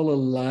are all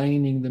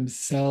aligning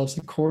themselves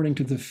according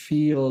to the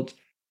field,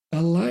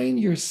 align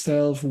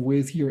yourself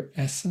with your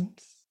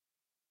essence.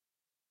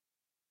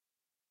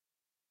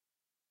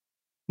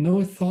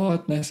 No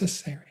thought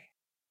necessary.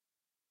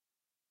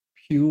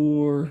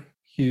 Pure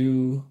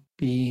you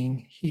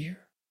being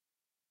here.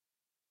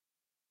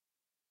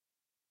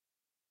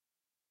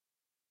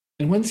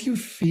 And once you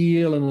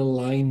feel an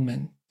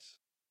alignment,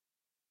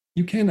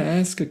 you can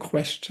ask a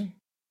question.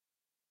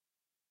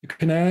 You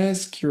can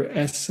ask your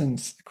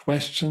essence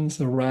questions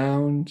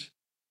around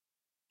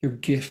your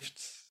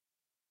gifts,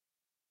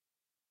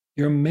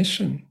 your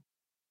mission,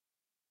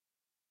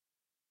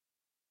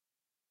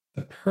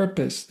 the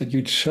purpose that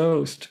you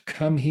chose to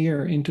come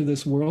here into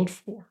this world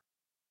for.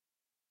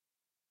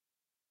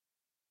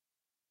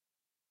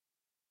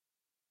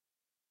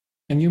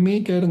 And you may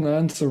get an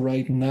answer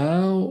right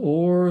now,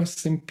 or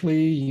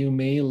simply you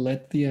may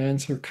let the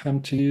answer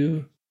come to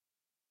you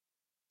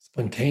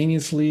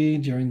spontaneously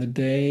during the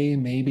day,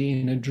 maybe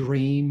in a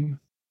dream.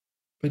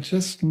 But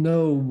just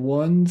know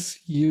once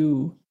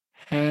you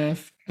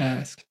have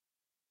asked,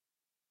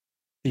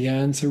 the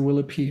answer will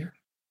appear.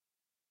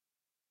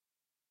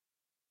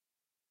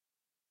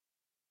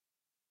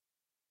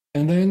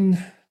 And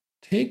then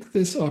take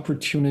this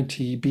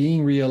opportunity,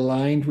 being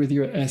realigned with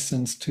your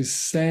essence, to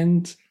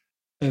send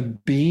a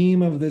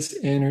beam of this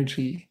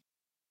energy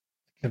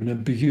in a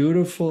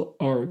beautiful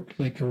arc,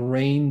 like a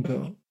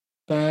rainbow,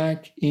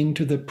 back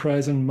into the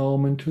present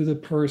moment to the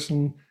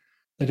person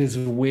that is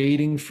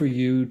waiting for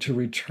you to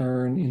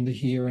return in the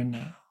here and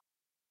now.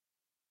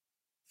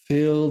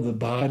 Fill the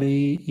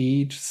body,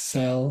 each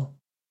cell,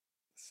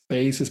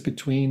 spaces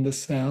between the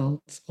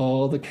cells,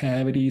 all the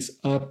cavities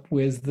up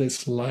with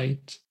this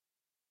light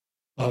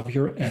of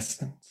your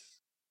essence,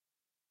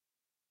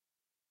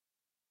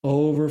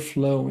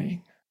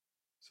 overflowing,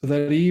 so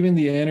that even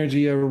the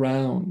energy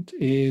around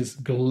is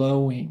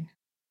glowing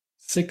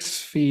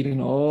 6 feet in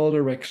all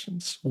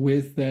directions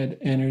with that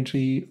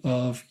energy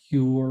of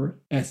your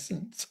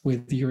essence,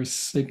 with your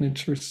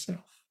signature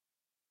self.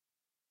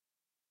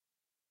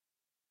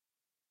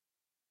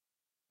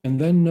 And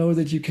then know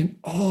that you can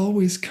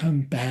always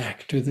come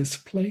back to this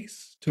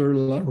place to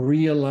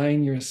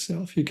realign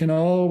yourself. You can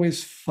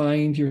always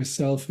find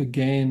yourself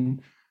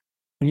again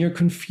when you're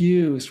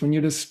confused, when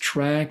you're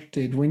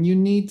distracted, when you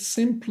need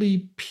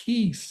simply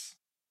peace,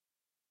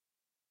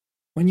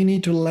 when you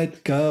need to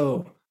let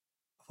go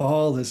of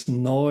all this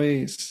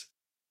noise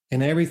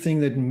and everything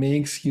that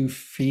makes you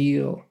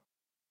feel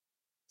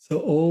so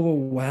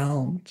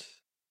overwhelmed.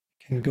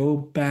 You can go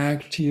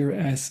back to your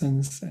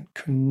essence and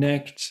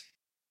connect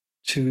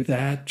to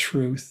that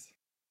truth.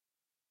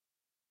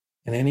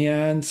 And any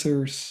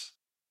answers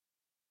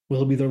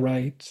will be the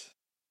right,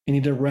 any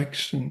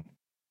direction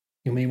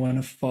you may want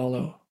to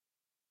follow.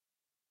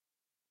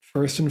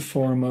 First and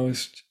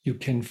foremost, you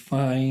can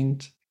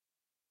find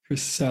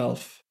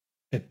yourself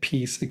at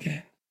peace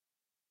again.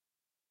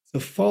 So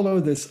follow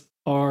this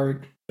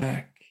arc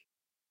back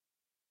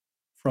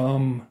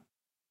from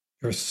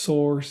your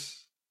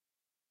source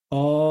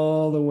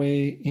all the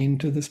way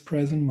into this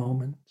present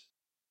moment.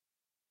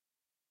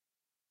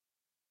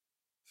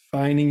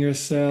 Finding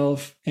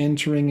yourself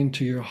entering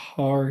into your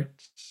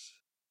heart,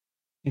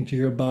 into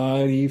your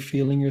body,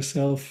 feeling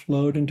yourself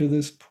float into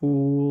this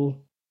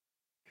pool,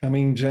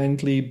 coming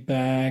gently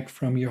back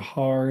from your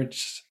heart,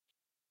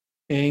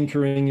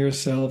 anchoring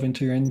yourself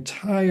into your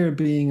entire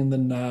being in the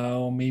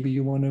now. Maybe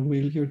you want to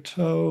wiggle your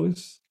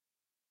toes,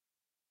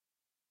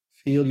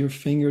 feel your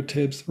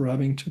fingertips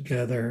rubbing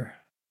together.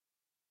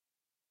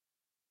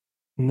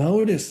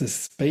 Notice the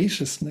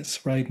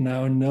spaciousness right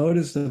now.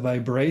 Notice the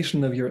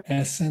vibration of your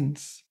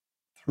essence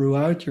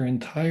throughout your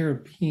entire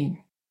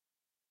being.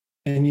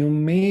 And you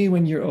may,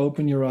 when you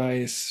open your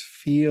eyes,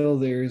 feel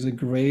there's a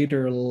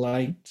greater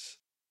light.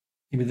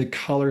 Maybe the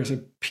colors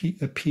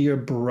appear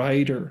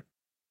brighter,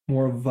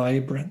 more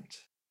vibrant.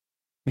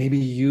 Maybe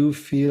you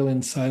feel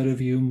inside of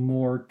you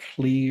more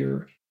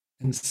clear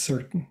and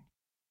certain.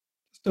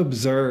 Just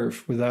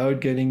observe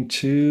without getting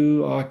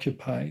too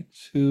occupied,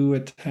 too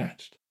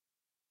attached.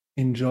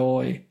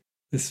 Enjoy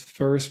this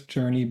first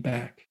journey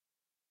back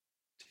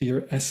to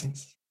your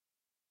essence.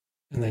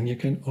 And then you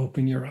can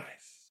open your eyes.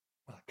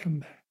 Welcome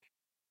back.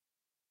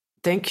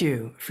 Thank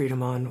you,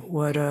 Friedemann.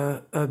 What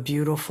a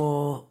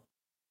beautiful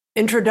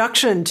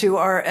introduction to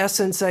our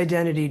essence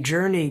identity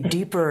journey,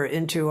 deeper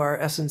into our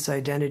essence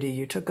identity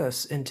you took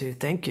us into.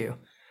 Thank you.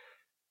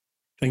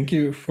 Thank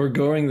you for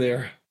going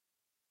there.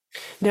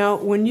 Now,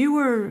 when you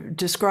were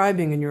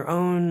describing in your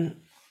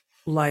own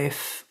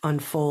life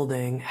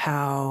unfolding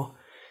how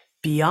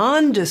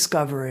beyond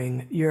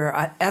discovering your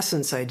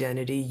essence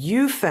identity,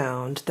 you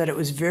found that it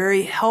was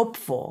very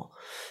helpful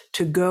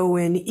to go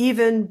in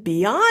even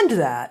beyond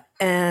that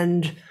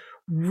and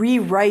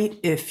rewrite,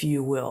 if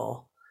you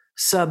will,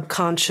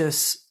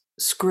 subconscious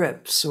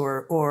scripts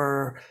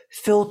or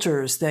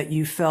filters that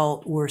you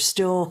felt were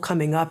still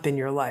coming up in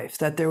your life,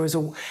 that there was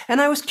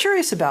and I was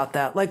curious about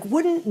that. Like,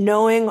 wouldn't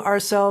knowing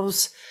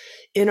ourselves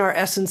in our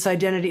essence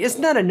identity,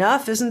 isn't that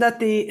enough? Isn't that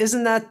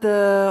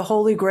the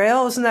holy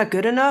grail? Isn't that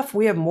good enough?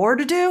 We have more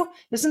to do.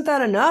 Isn't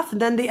that enough?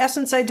 And then the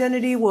essence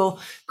identity will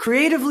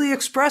creatively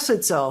express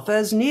itself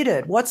as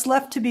needed. What's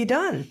left to be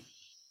done?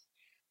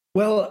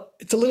 Well,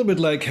 it's a little bit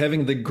like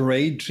having the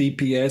great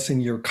GPS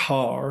in your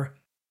car,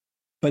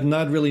 but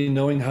not really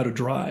knowing how to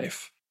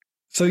drive.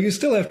 So you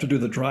still have to do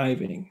the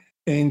driving,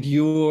 and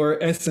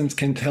your essence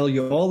can tell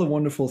you all the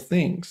wonderful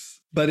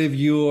things. But if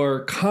your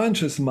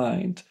conscious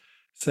mind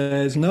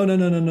says,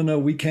 no,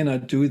 we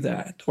cannot do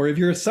that. Or if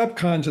your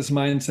subconscious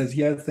mind says,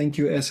 yeah, thank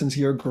you, essence,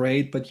 you're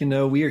great, but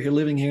we are here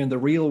living here in the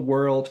real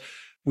world.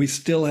 We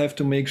still have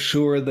to make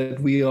sure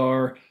that we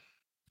are,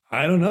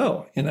 I don't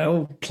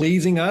know,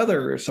 pleasing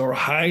others or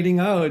hiding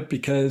out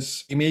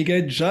because we may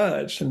get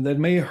judged and that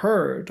may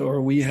hurt,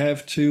 or we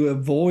have to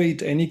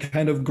avoid any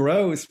kind of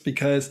growth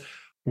because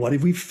what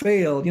if we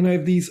fail?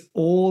 If these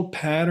old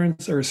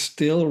patterns are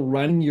still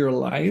running your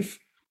life,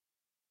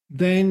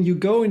 then you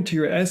go into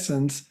your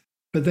essence,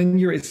 but then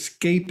you're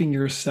escaping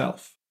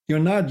yourself. You're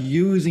not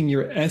using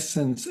your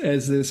essence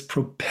as this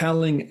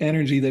propelling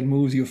energy that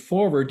moves you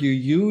forward. You're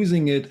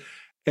using it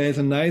as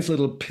a nice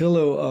little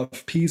pillow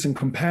of peace and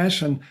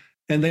compassion,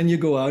 and then you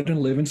go out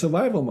and live in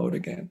survival mode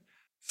again.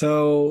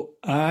 So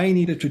I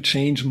needed to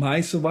change my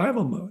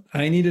survival mode.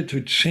 I needed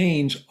to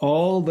change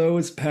all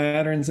those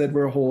patterns that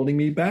were holding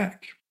me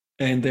back.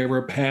 And there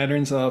were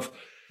patterns of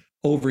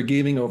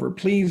overgiving,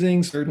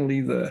 overpleasing,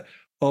 certainly the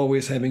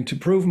always having to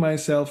prove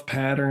myself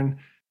pattern.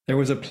 There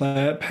was a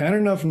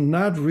pattern of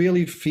not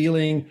really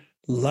feeling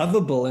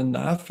lovable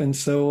enough. And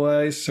so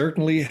I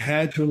certainly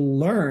had to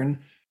learn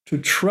to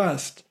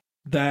trust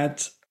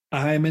that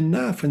I'm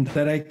enough and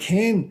that I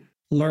can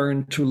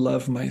learn to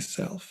love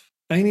myself.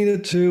 I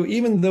needed to,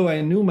 even though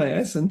I knew my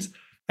essence,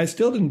 I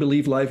still didn't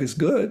believe life is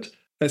good.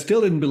 I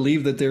still didn't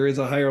believe that there is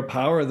a higher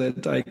power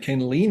that I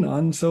can lean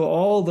on. So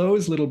all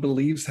those little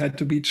beliefs had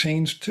to be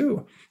changed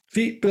too.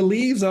 See,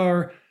 beliefs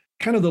are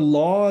kind of the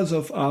laws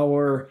of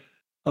our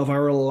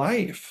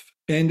life.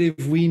 And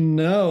if we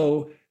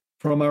know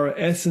from our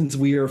essence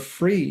we are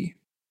free,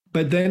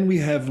 but then we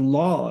have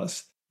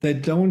laws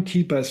that don't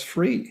keep us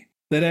free,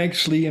 that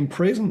actually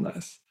imprison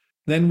us,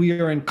 then we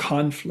are in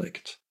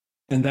conflict.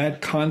 And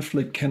that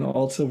conflict can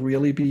also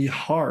really be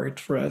hard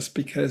for us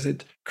because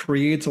it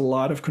creates a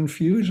lot of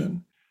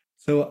confusion.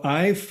 So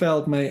I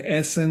felt my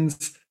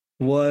essence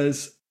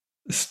was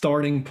the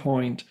starting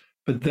point,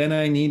 but then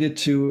I needed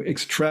to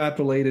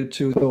extrapolate it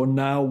to, so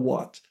now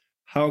what?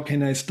 How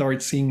can I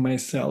start seeing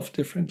myself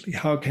differently?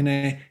 How can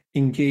I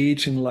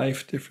engage in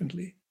life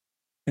differently?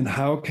 And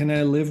how can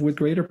I live with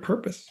greater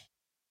purpose?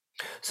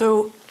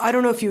 So I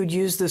don't know if you would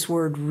use this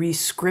word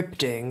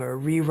rescripting or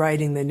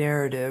rewriting the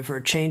narrative or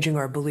changing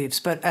our beliefs,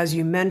 but as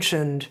you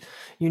mentioned,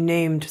 you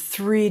named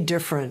 3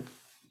 different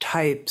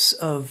types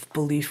of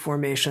belief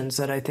formations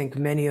that I think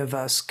many of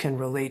us can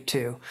relate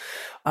to.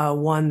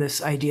 One,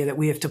 this idea that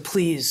we have to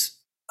please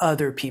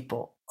other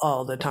people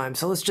all the time.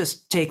 So let's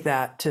just take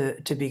that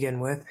to begin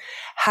with.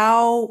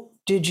 How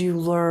did you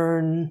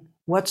learn?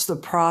 What's the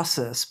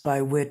process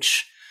by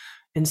which,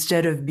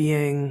 instead of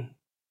being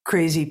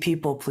crazy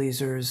people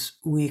pleasers,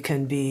 we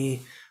can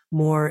be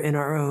more in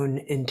our own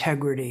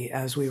integrity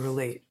as we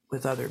relate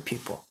with other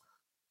people?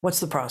 What's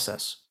the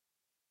process?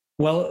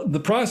 Well, the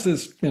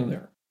process, there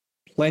are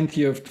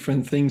plenty of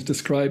different things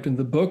described in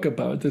the book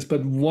about this,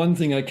 but one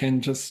thing I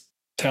can just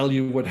tell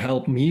you what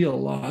helped me a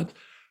lot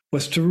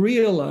was to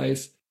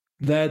realize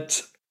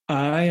that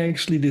I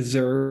actually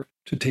deserve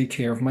to take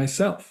care of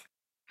myself.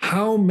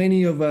 How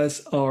many of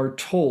us are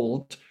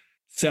told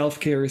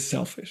self-care is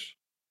selfish?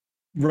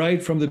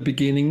 Right from the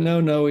beginning,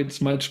 no,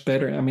 it's much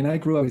better. I mean, I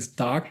grew up with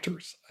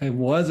doctors. I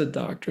was a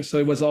doctor. So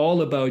it was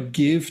all about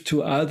give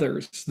to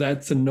others.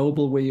 That's a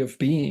noble way of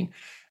being.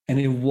 And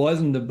it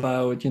wasn't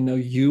about,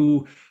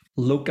 you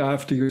look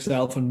after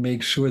yourself and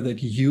make sure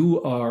that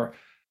you are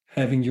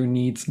having your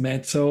needs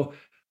met. So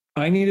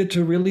I needed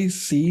to really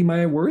see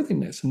my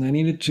worthiness, and I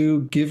needed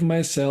to give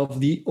myself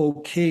the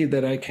okay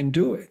that I can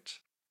do it.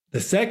 The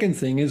second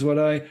thing is what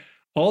I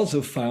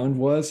also found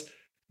was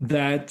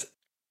that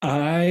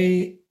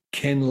I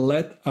can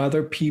let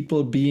other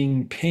people be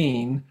in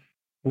pain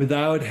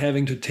without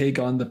having to take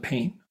on the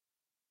pain.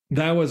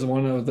 That was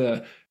one of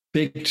the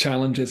big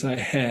challenges I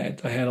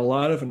had. I had a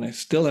lot of, and I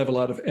still have a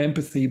lot of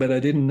empathy, but I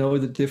didn't know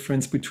the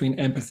difference between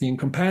empathy and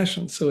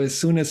compassion. So as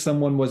soon as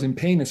someone was in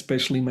pain,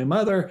 especially my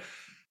mother,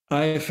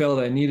 I felt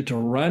I needed to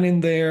run in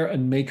there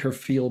and make her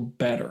feel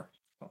better.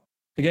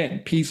 Again,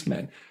 peace,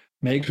 man.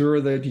 Make sure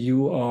that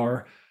you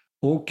are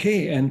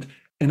okay. And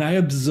I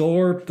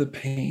absorbed the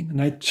pain and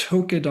I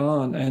took it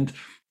on. And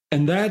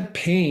that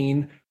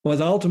pain was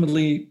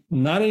ultimately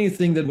not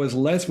anything that was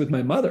less with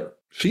my mother.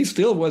 She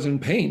still was in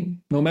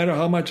pain, no matter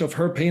how much of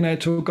her pain I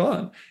took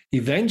on.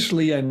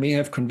 Eventually, I may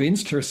have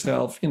convinced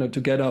herself, to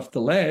get off the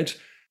ledge,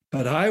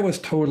 but I was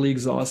totally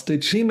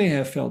exhausted. She may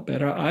have felt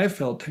better. I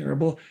felt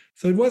terrible.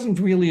 So it wasn't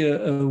really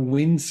a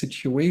win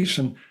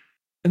situation.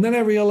 And then I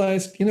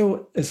realized,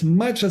 as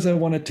much as I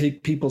want to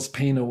take people's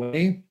pain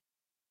away,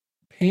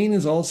 pain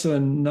is also a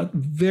not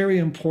very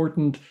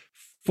important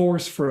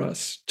force for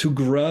us to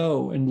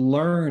grow and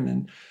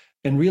learn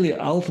and really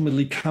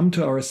ultimately come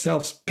to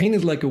ourselves. Pain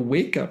is like a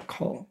wake-up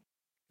call.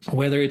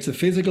 Whether it's a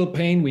physical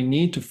pain, we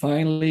need to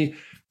finally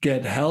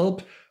get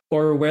help,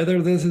 or whether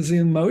this is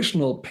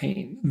emotional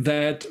pain,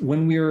 that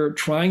when we're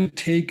trying to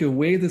take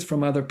away this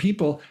from other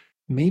people,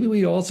 maybe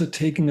we're also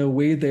taking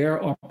away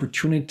their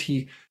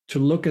opportunity to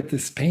look at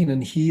this pain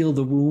and heal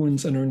the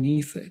wounds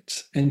underneath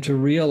it, and to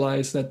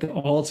realize that they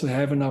also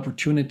have an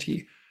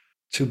opportunity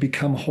to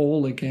become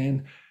whole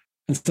again.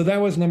 And so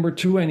that was number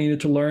 2 I needed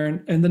to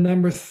learn. And the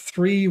number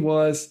 3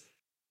 was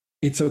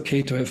it's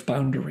okay to have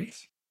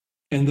boundaries.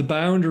 And the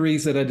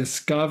boundaries that I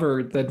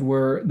discovered that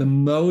were the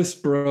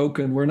most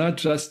broken were not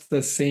just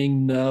the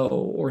saying no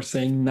or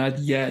saying not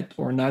yet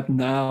or not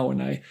now,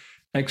 and I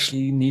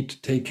actually need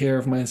to take care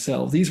of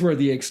myself. These were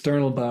the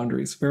external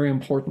boundaries, very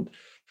important.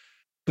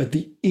 But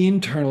the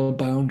internal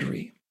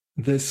boundary,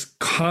 this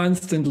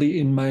constantly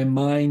in my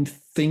mind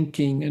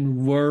thinking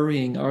and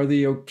worrying, are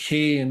they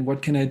okay? And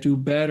what can I do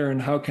better?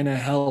 And how can I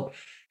help?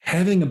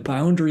 Having a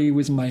boundary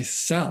with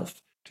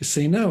myself to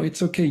say, no,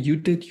 it's okay. You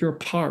did your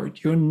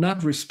part. You're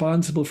not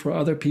responsible for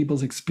other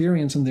people's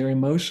experience and their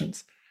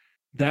emotions.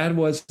 That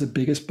was the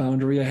biggest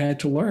boundary I had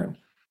to learn.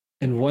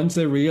 And once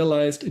I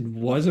realized it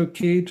was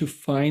okay to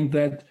find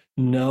that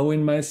no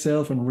in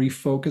myself and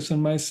refocus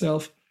on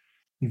myself,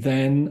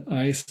 then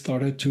I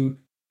started to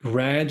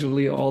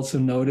gradually also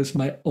notice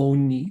my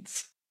own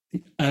needs,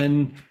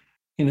 and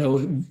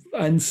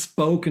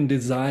unspoken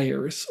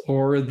desires,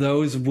 or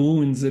those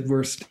wounds that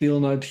were still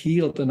not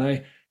healed. And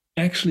I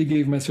actually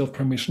gave myself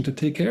permission to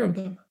take care of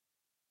them.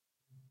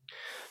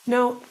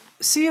 Now,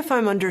 see if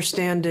I'm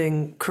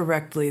understanding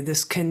correctly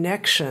this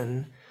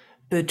connection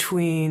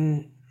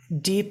between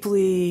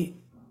deeply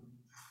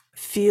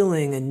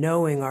feeling and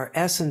knowing our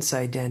essence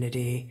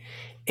identity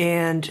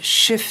and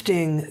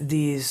shifting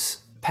these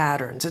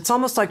patterns. It's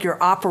almost like you're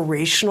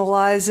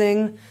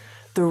operationalizing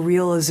the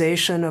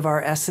realization of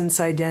our essence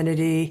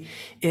identity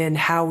in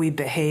how we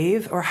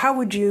behave, or how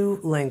would you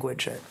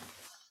language it?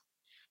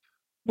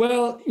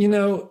 Well,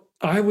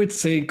 I would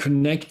say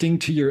connecting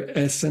to your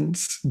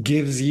essence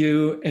gives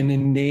you an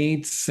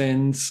innate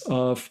sense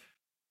of,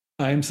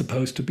 I'm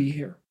supposed to be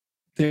here.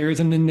 There's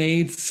an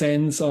innate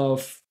sense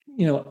of,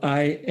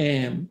 I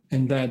am,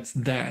 and that's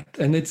that.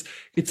 And it's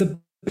a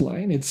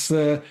line.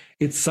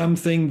 It's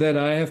something that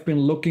I have been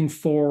looking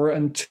for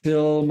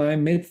until my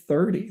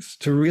mid-30s,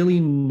 to really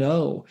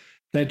know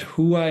that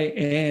who I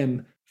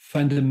am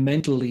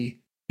fundamentally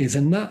is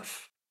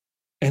enough.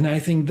 And I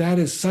think that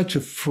is such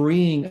a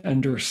freeing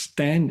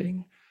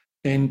understanding.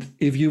 And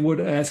if you would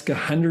ask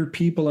 100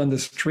 people on the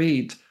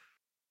street,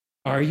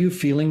 are you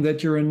feeling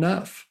that you're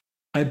enough?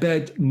 I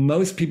bet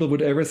most people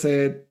would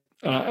say,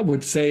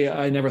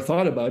 I never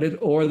thought about it,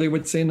 or they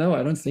would say, no,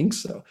 I don't think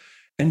so.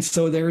 And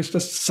so there is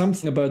just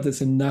something about this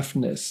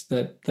enoughness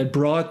that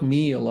brought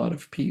me a lot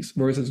of peace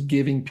versus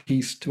giving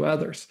peace to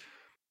others.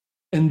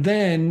 And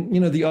then,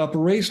 the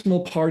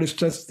operational part is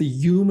just the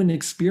human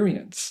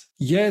experience.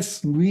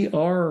 Yes, we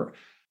are,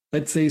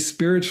 let's say,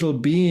 spiritual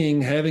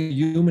being having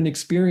human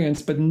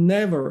experience, but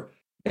never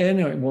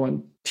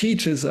anyone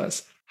teaches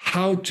us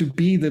how to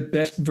be the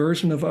best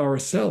version of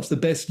ourselves, the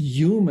best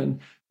human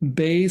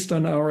based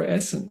on our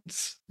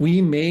essence.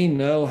 We may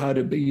know how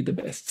to be the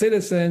best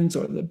citizens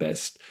or the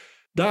best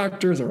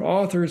doctors or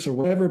authors or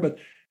whatever, but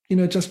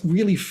just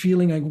really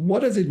feeling like,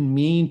 what does it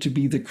mean to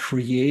be the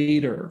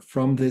creator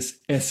from this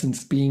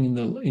essence being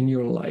in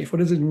your life? What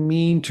does it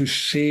mean to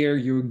share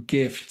your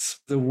gifts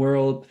with the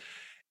world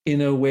in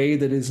a way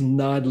that is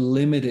not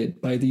limited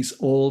by these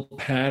old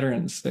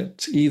patterns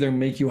that either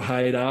make you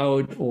hide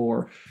out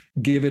or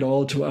give it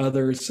all to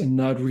others and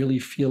not really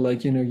feel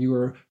like you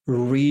are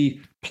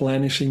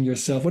replenishing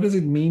yourself? What does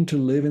it mean to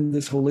live in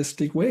this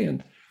holistic way?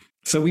 And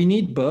so we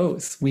need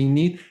both.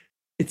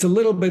 it's a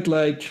little bit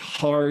like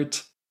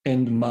heart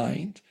and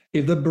mind.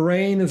 If the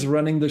brain is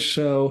running the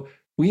show,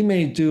 we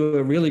may do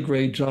a really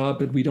great job,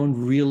 but we don't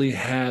really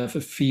have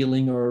a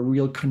feeling or a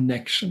real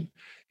connection.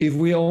 If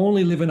we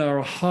only live in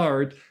our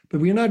heart, but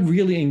we're not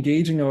really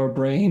engaging our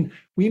brain,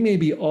 we may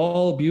be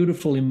all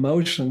beautiful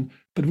emotion,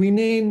 but we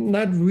may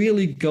not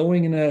really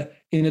going in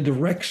a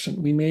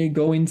direction. We may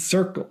go in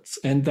circles,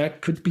 and that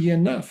could be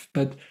enough.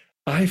 But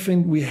I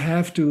think we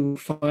have to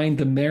find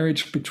the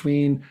marriage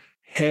between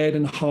head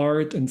and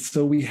heart. And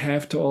so we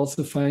have to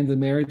also find the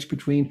marriage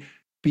between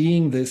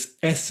being this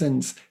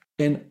essence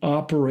and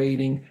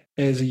operating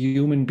as a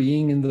human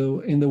being in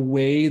the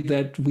way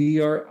that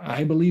we are,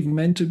 I believe,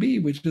 meant to be,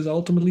 which is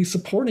ultimately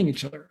supporting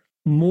each other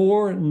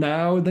more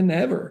now than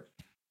ever.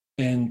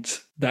 And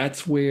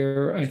that's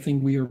where I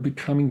think we are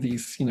becoming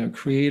these,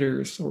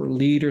 creators or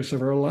leaders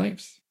of our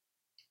lives.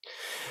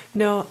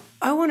 Now,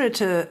 I wanted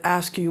to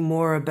ask you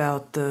more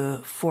about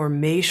the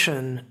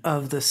formation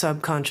of the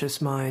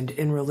subconscious mind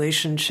in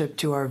relationship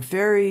to our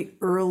very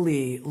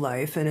early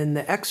life. And in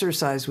the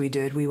exercise we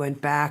did, we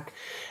went back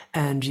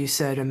and you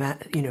said,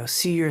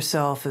 see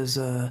yourself as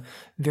a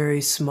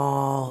very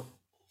small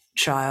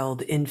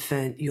child,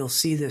 infant. You'll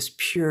see this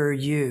pure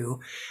you.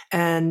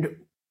 And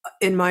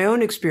in my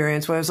own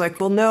experience, where I was like,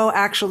 well, no,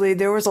 actually,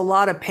 there was a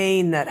lot of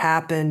pain that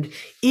happened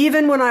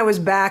even when I was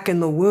back in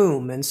the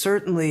womb and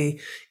certainly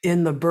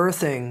in the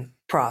birthing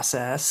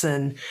process.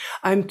 And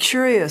I'm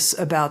curious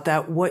about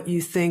that, what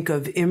you think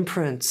of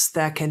imprints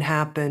that can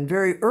happen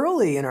very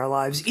early in our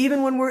lives,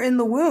 even when we're in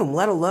the womb,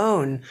 let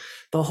alone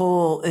the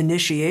whole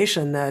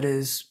initiation that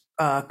is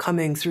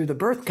coming through the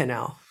birth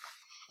canal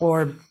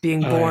or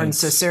being born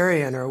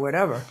cesarean or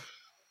whatever.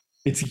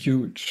 It's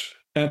huge.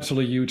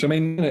 Absolutely huge. I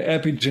mean,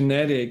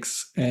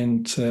 epigenetics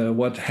and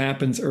what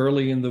happens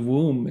early in the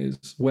womb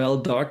is well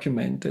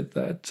documented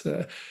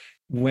that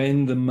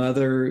when the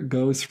mother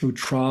goes through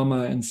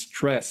trauma and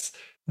stress,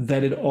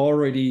 that it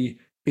already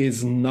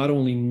is not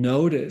only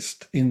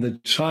noticed in the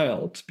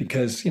child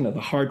because, the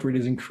heart rate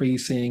is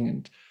increasing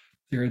and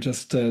there are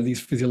just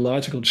these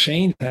physiological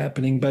changes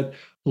happening, but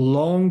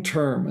long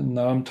term, and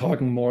now I'm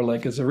talking more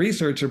like as a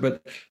researcher,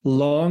 but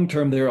long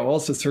term, there are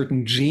also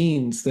certain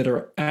genes that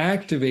are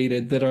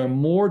activated that are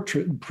more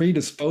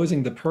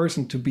predisposing the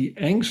person to be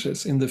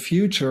anxious in the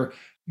future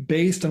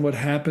based on what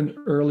happened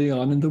early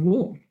on in the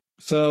womb.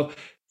 So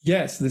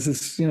yes, this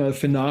is a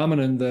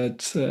phenomenon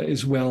that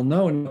is well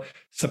known.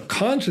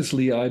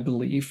 Subconsciously, I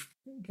believe,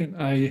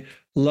 and I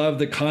love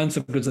the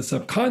concept of the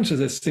subconscious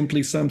as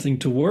simply something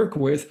to work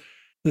with.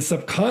 The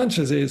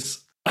subconscious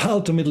is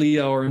ultimately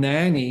our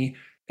nanny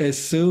as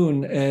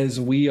soon as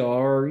we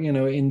are,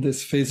 in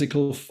this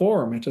physical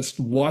form. It just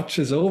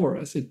watches over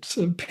us. It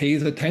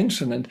pays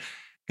attention. And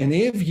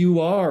if you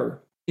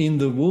are in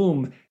the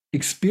womb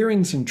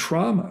experiencing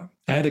trauma,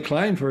 I had a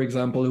client, for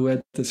example, who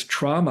had this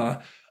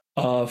trauma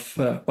of,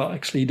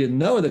 actually he didn't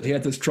know that he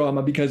had this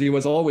trauma because he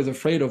was always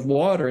afraid of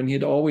water and he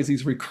had always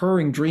these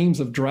recurring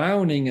dreams of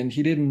drowning. And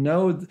he didn't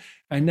know,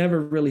 I never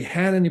really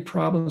had any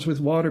problems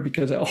with water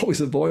because I always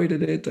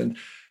avoided it. And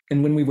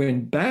when we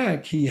went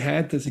back, he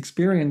had this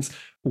experience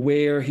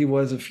where he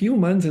was a few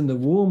months in the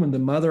womb and the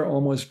mother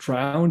almost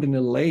drowned in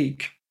a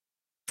lake.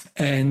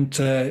 And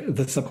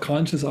the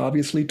subconscious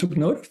obviously took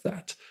note of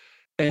that.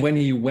 And when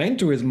he went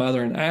to his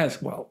mother and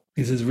asked, well,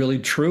 is this really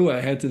true?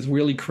 I had this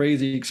really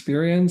crazy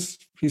experience.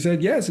 He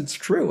said, yes, it's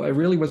true. I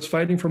really was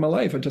fighting for my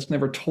life. I just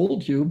never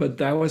told you, but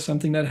that was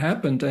something that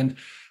happened. And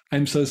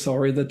I'm so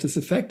sorry that this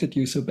affected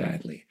you so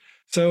badly.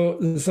 So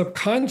the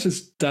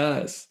subconscious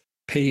does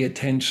pay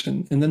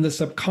attention. And then the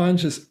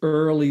subconscious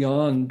early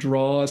on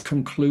draws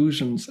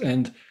conclusions.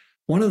 And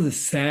one of the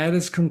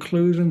saddest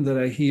conclusions that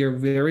I hear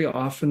very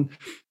often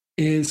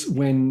is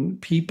when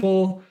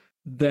people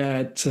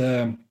that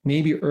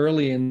maybe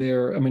early in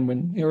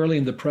early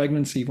in the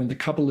pregnancy, when the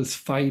couple is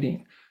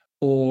fighting,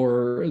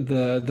 or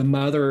the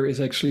mother is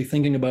actually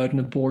thinking about an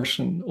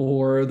abortion,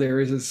 or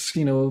there is this,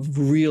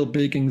 real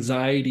big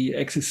anxiety,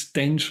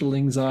 existential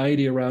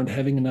anxiety around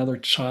having another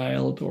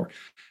child, or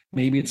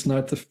maybe it's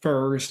not the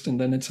first, and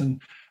then it's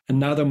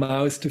another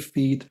mouse to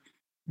feed.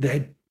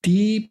 That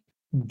deep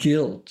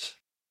guilt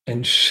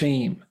and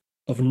shame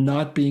of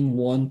not being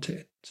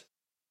wanted,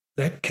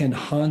 that can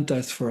haunt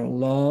us for a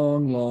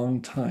long,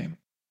 long time,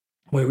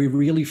 where we're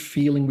really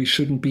feeling we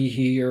shouldn't be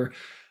here.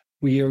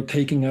 We are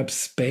taking up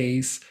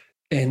space.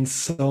 And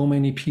so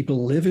many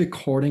people live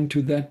according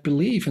to that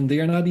belief, and they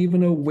are not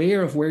even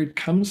aware of where it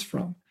comes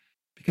from.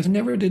 Because I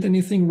never did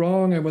anything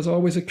wrong. I was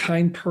always a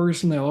kind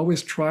person. I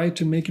always tried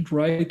to make it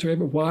right to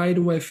everyone. Why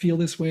do I feel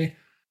this way?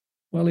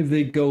 Well, if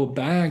they go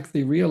back,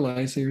 they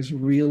realize there's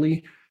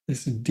really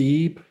this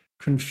deep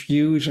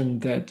confusion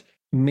that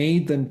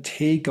made them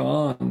take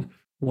on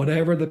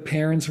whatever the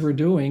parents were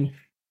doing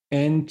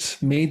and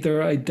made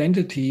their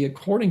identity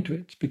according to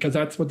it, because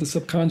that's what the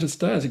subconscious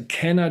does. It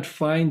cannot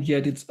find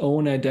yet its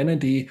own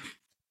identity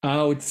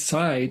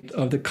outside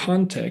of the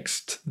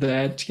context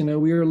that,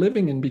 we are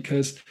living in,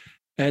 because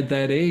at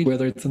that age,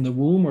 whether it's in the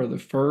womb or the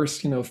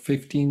first,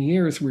 15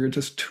 years, we're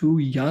just too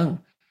young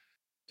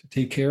to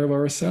take care of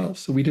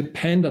ourselves. So we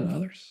depend on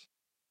others.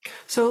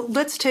 So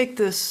let's take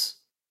this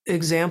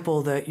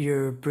example that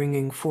you're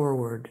bringing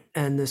forward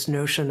and this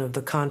notion of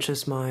the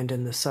conscious mind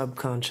and the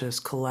subconscious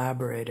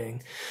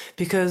collaborating,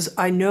 because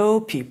I know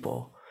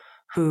people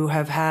who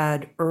have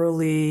had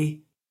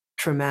early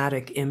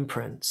traumatic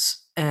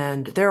imprints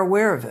and they're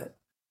aware of it.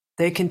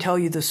 They can tell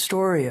you the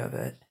story of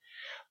it.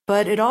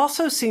 But it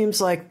also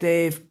seems like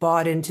they've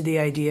bought into the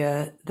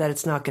idea that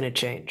it's not going to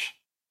change,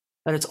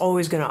 that it's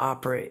always going to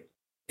operate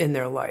in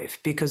their life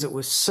because it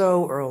was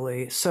so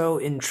early, so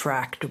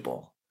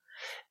intractable.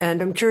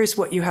 And I'm curious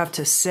what you have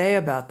to say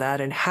about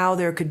that and how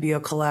there could be a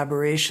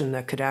collaboration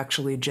that could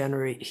actually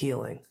generate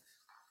healing.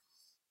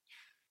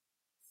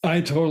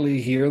 I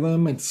totally hear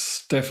them.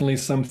 It's definitely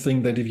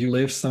something that if you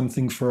live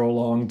something for a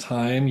long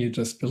time, you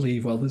just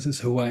believe, well, this is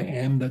who I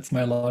am. That's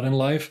my lot in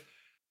life.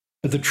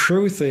 But the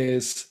truth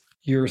is,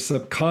 your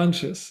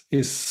subconscious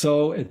is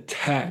so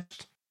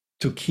attached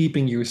to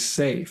keeping you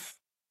safe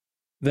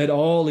that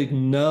all it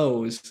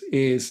knows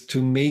is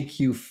to make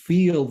you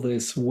feel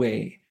this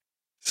way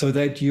so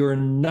that you're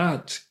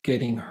not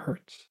getting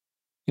hurt.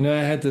 I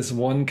had this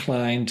one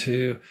client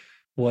who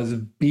was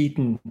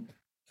beaten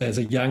as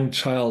a young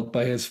child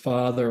by his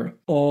father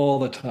all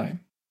the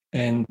time.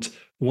 And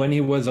when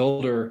he was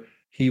older,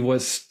 he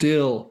was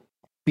still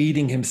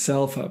beating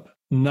himself up,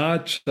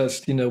 not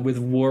just, with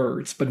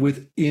words, but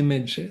with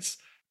images,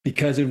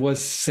 because it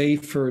was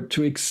safer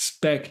to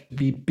expect to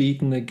be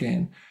beaten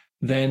again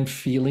than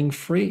feeling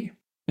free.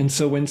 And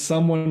so when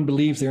someone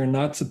believes they're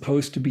not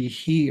supposed to be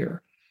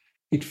here,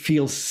 it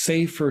feels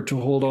safer to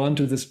hold on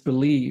to this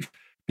belief,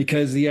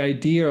 because the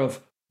idea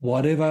of,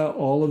 what if I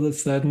all of a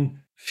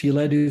sudden feel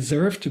I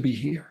deserve to be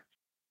here?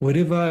 What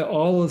if I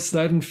all of a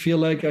sudden feel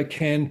like I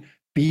can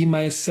be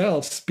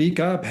myself, speak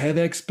up, have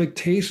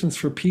expectations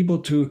for people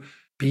to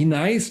be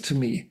nice to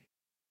me?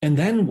 And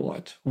then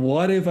what?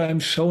 What if I'm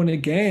shown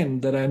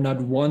again that I'm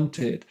not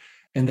wanted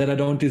and that I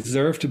don't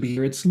deserve to be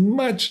here? It's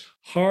much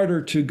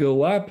harder to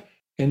go up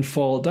and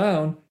fall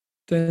down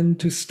than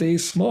to stay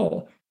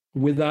small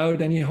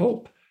without any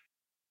hope.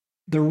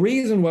 The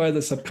reason why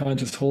the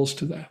subconscious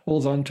holds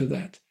on to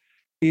that,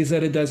 is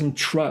that it doesn't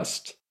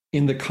trust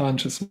in the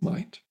conscious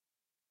mind.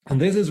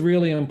 And this is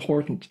really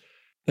important,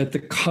 that the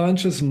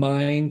conscious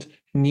mind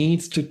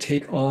needs to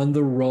take on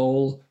the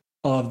role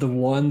of the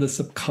one the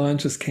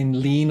subconscious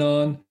can lean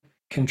on,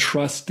 can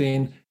trust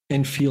in,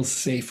 and feel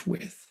safe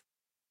with.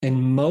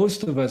 And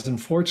most of us,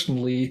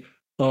 unfortunately,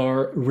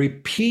 are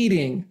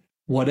repeating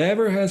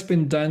whatever has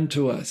been done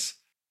to us,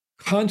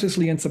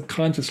 consciously and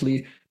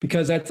subconsciously,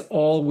 because that's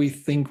all we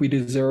think we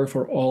deserve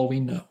or all we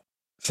know.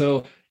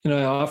 So,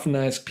 I often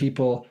ask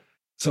people,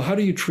 so how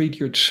do you treat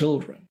your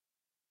children?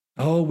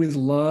 Oh, with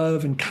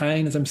love and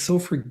kindness. I'm so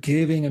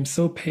forgiving. I'm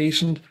so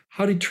patient.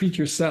 How do you treat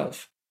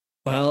yourself?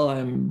 Well,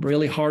 I'm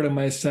really hard on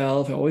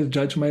myself. I always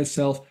judge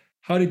myself.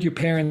 How did your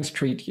parents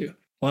treat you?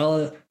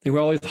 Well, they were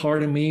always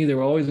hard on me. They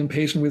were always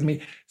impatient with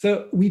me.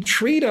 So we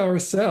treat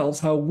ourselves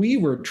how we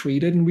were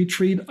treated, and we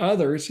treat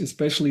others,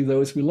 especially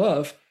those we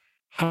love,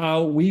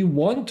 how we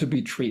want to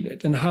be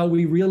treated and how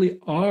we really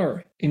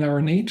are in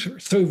our nature.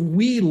 So if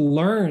we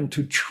learn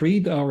to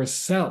treat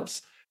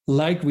ourselves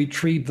like we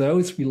treat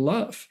those we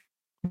love,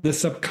 the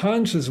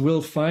subconscious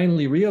will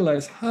finally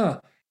realize,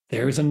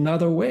 there's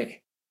another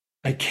way.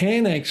 I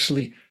can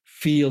actually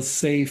feel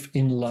safe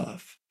in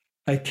love.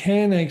 I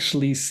can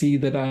actually see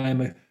that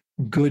I'm a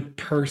good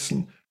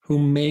person who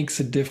makes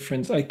a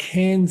difference. I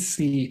can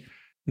see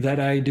that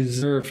I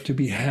deserve to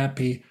be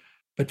happy.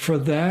 But for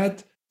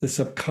that, the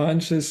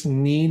subconscious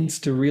needs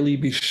to really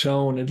be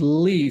shown, at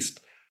least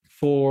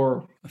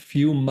for a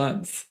few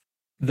months,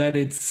 that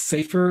it's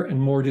safer and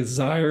more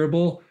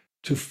desirable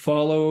to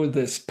follow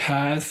this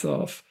path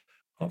of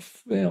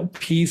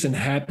peace and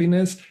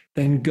happiness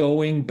than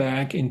going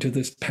back into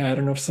this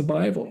pattern of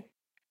survival.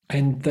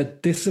 And the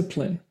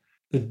discipline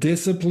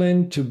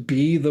to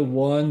be the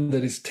one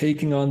that is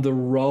taking on the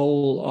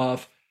role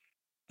of,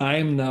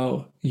 I'm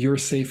now your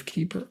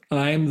safekeeper.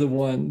 I'm the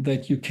one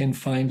that you can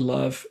find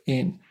love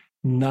in.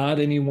 Not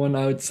anyone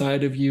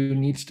outside of you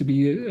needs to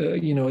be,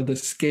 the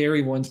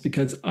scary ones,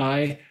 because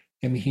I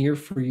am here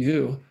for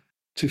you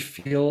to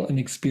feel and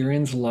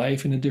experience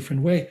life in a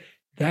different way.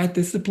 That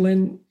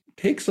discipline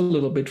takes a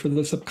little bit for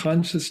the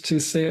subconscious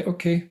to say,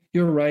 okay,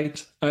 you're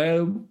right.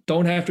 I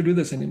don't have to do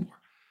this anymore.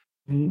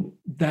 And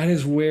that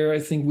is where I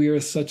think we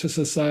are such a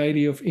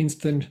society of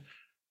instant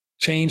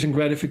change and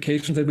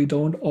gratification that we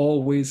don't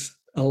always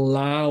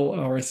allow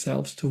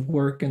ourselves to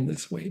work in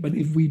this way. But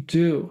if we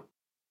do,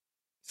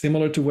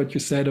 similar to what you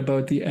said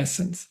about the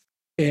essence,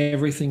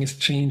 everything is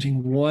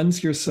changing.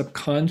 Once your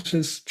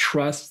subconscious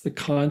trusts the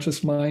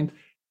conscious mind,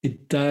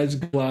 it does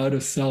go out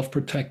of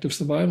self-protective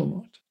survival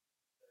mode.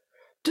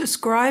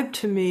 Describe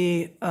to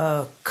me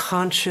a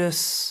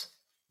conscious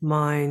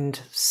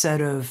mind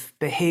set of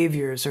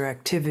behaviors or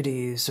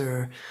activities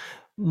or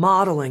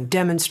modeling,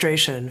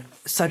 demonstration,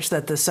 such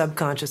that the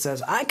subconscious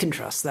says, I can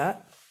trust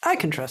that. I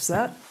can trust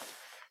that.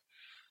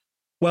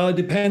 Well, it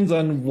depends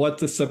on what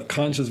the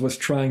subconscious was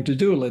trying to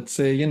do. Let's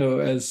say,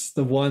 as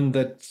the one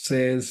that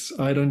says,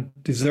 I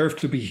don't deserve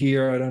to be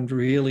here, I don't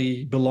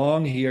really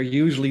belong here.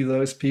 Usually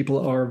those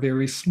people are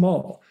very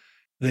small.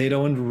 They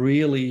don't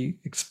really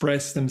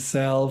express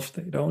themselves.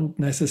 They don't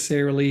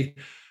necessarily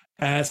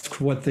ask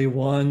what they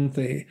want.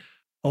 They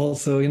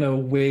also,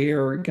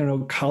 wear,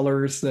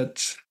 colors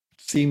that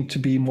seem to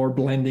be more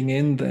blending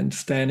in than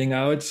standing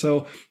out.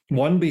 So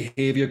one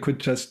behavior could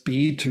just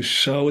be to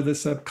show the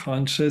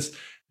subconscious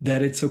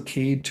that it's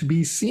okay to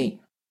be seen.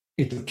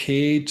 It's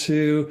okay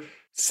to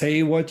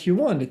say what you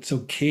want. It's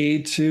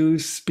okay to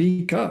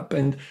speak up.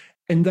 And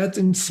that's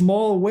in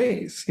small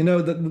ways.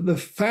 The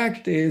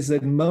fact is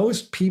that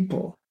most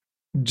people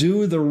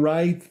do the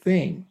right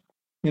thing.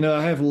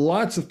 I have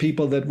lots of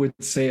people that would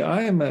say,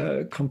 I am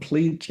a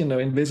complete,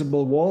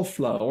 invisible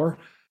wallflower,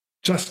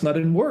 just not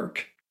in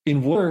work.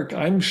 In work,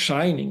 I'm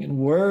shining. In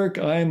work,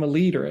 I'm a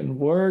leader. In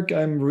work,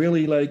 I'm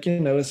really like,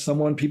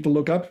 someone people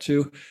look up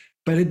to.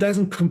 But it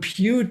doesn't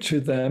compute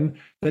to them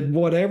that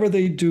whatever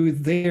they do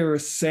there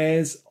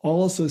says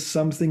also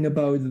something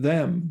about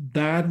them.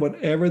 That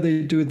whatever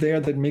they do there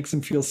that makes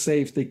them feel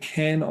safe, they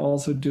can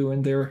also do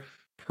in their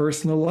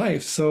personal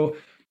life. So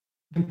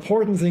the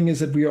important thing is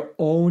that we are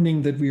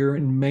owning that we are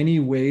in many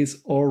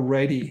ways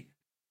already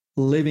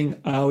living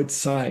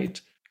outside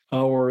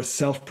our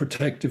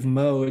self-protective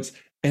modes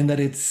and that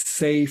it's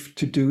safe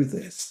to do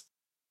this.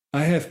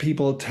 I have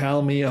people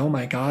tell me, oh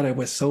my God, I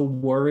was so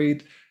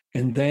worried.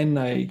 And then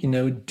I,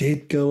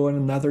 did go on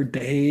another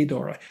date,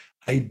 or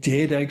I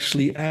did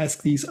actually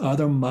ask these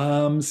other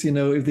moms,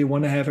 if they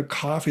want to have a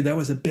coffee. That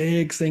was a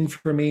big thing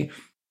for me.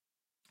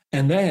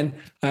 And then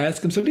I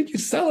asked them, so did you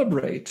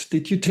celebrate?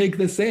 Did you take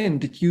this in?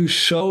 Did you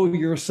show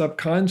your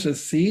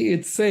subconscious, see,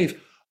 it's safe?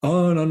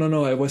 Oh,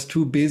 no. I was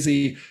too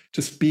busy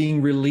just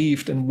being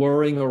relieved and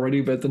worrying already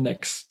about the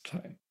next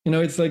time.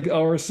 It's like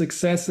our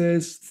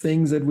successes,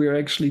 things that we're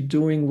actually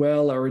doing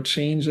well, our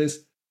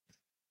changes,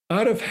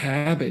 out of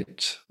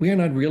habit, we are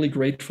not really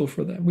grateful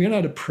for them. We are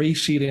not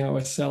appreciating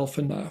ourselves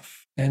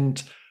enough.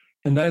 And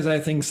that is, I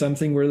think,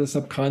 something where the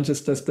subconscious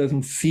just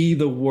doesn't see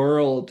the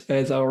world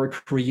as our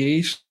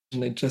creation.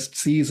 It just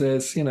sees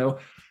as,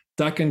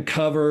 duck and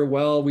cover.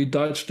 Well, we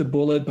dodged a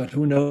bullet, but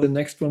who knows, the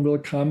next one will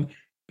come.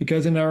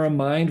 Because in our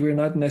mind, we're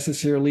not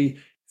necessarily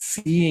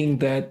seeing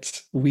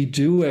that we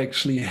do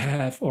actually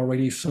have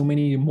already so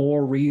many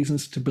more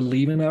reasons to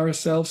believe in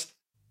ourselves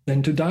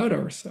than to doubt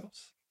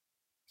ourselves.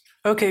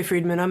 Okay,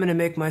 Friedemann, I'm going to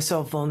make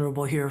myself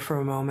vulnerable here for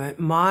a moment.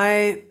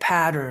 My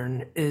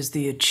pattern is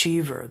the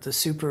achiever, the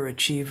super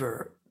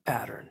achiever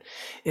pattern.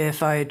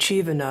 If I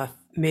achieve enough,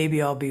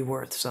 maybe I'll be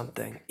worth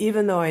something,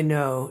 even though I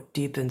know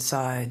deep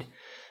inside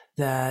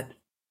that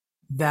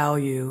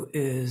value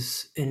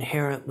is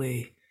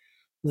inherently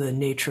the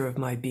nature of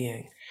my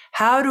being.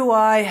 How do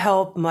I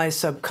help my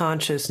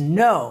subconscious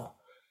know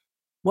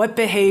what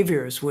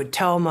behaviors would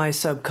tell my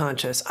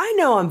subconscious, I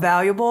know I'm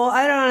valuable.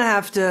 I don't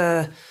have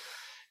to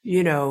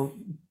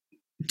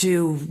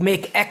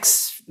make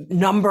X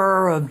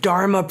number of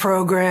Dharma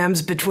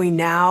programs between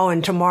now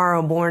and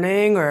tomorrow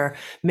morning or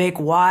make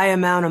Y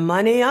amount of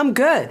money. I'm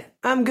good.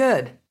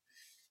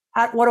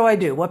 What do I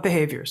do? What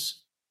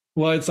behaviors?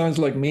 Well, it sounds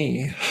like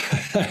me.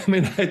 I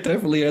mean, I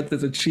definitely had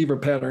this achiever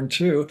pattern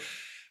too.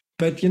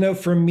 But,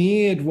 for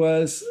me, it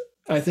was,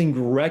 I think,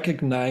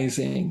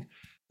 recognizing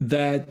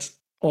that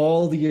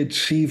all the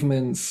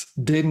achievements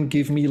didn't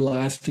give me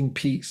lasting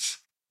peace.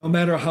 No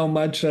matter how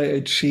much I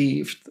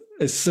achieved,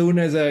 as soon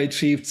as I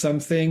achieved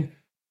something,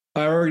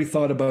 I already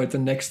thought about the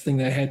next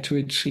thing I had to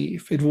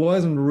achieve. It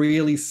wasn't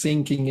really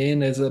sinking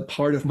in as a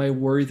part of my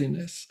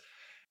worthiness.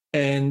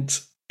 And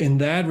in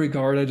that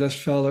regard, I just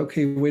felt,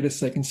 okay, wait a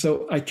second.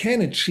 So I can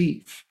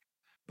achieve,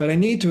 but I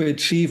need to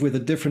achieve with a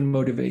different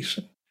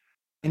motivation.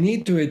 I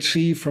need to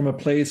achieve from a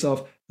place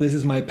of, this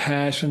is my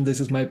passion, this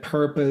is my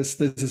purpose,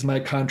 this is my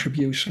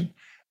contribution.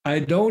 I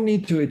don't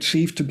need to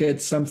achieve to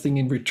get something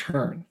in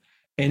return.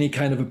 Any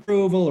kind of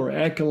approval or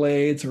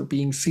accolades or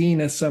being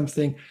seen as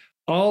something,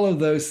 all of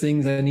those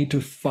things I need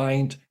to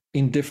find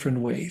in different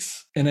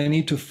ways. And I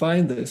need to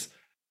find this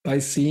by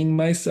seeing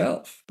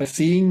myself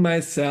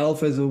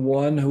as a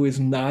one who is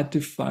not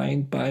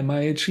defined by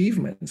my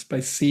achievements, by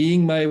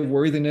seeing my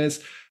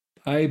worthiness,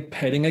 by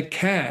petting a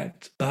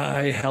cat,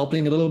 by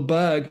helping a little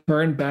bug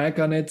turn back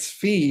on its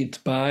feet,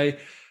 by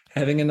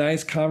having a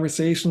nice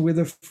conversation with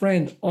a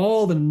friend,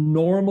 all the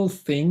normal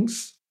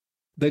things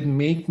that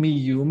make me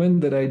human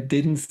that I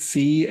didn't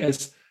see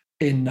as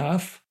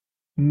enough,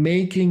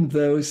 making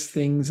those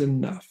things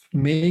enough,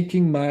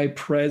 making my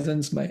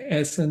presence, my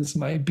essence,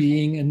 my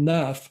being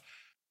enough,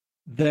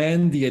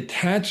 then the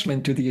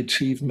attachment to the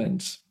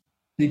achievements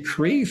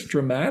decreased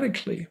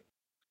dramatically.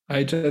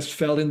 I just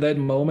felt in that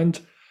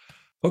moment,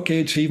 okay,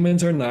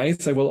 achievements are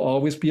nice. I will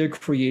always be a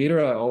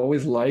creator. I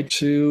always like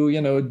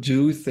to,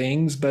 do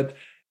things, but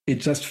it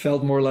just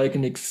felt more like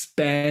an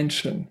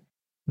expansion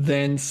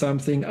than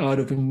something out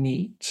of a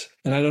need.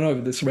 And I don't know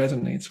if this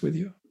resonates with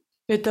you.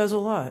 It does a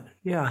lot.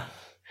 Yeah.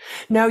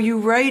 Now, you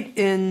write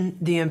in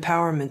the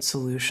empowerment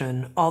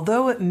solution,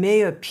 although it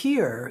may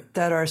appear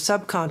that our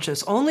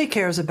subconscious only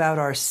cares about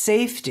our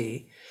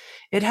safety,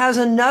 it has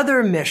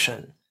another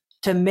mission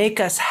to make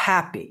us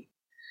happy.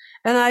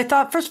 And I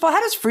thought, first of all, how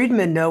does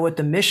Friedemann know what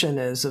the mission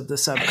is of the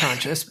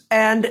subconscious?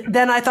 And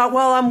then I thought,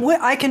 well,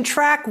 I can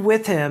track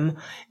with him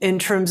in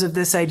terms of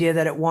this idea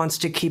that it wants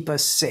to keep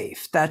us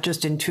safe. That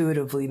just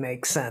intuitively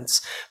makes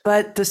sense.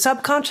 But the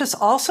subconscious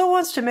also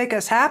wants to make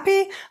us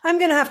happy? I'm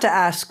going to have to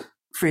ask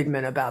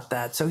Friedemann about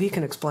that so he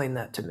can explain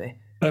that to me.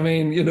 I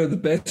mean, the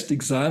best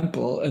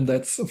example, and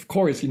that's, of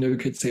course, you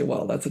could say,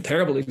 well, that's a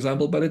terrible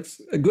example, but it's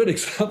a good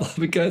example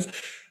because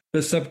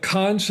the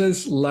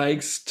subconscious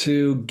likes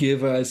to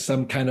give us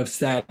some kind of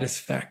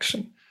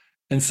satisfaction.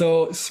 And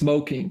so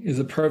smoking is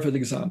a perfect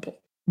example.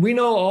 We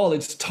know all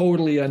it's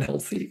totally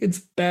unhealthy. It's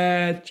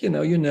bad.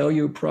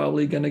 You're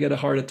probably going to get a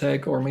heart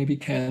attack or maybe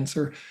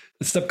cancer.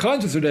 The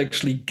subconscious would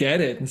actually get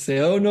it and say,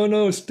 oh,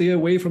 no, stay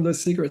away from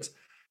those cigarettes.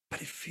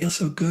 But it feels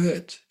so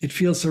good. It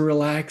feels so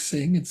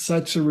relaxing. It's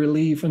such a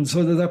relief. And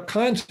so the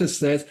subconscious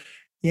says,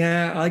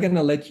 yeah, I'm going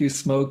to let you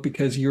smoke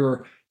because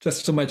you're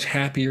just so much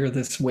happier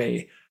this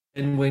way.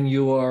 And when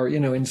you are,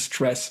 in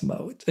stress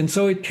mode. And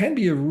so it can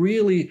be a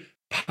really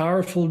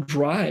powerful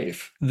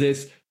drive,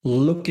 this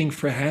looking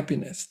for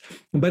happiness.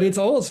 But it's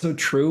also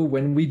true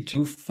when we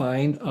do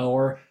find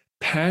our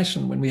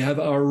passion, when we have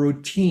our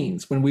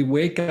routines, when we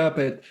wake up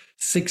at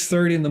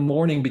 6:30 in the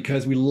morning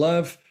because we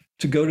love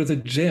to go to the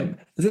gym.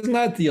 This is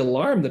not the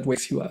alarm that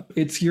wakes you up.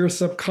 It's your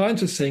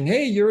subconscious saying,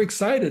 hey, you're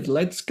excited.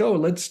 Let's go.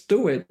 Let's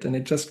do it. And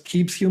it just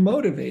keeps you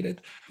motivated.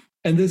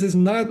 And this is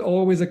not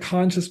always a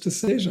conscious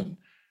decision.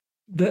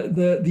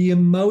 The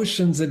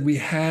emotions that we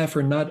have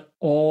are not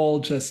all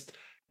just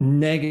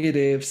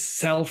negative,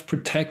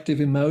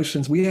 self-protective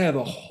emotions. We have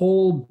a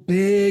whole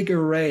big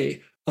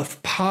array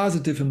of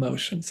positive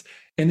emotions.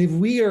 And if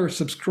we are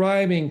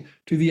subscribing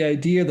to the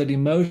idea that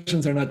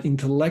emotions are not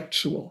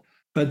intellectual,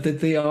 but that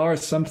they are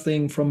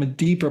something from a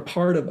deeper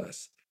part of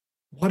us,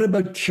 what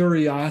about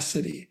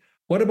curiosity?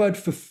 What about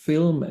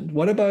fulfillment?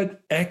 What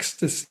about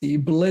ecstasy,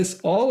 bliss?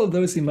 All of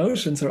those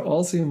emotions are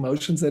also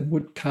emotions that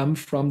would come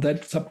from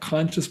that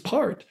subconscious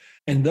part.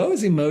 And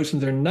those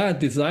emotions are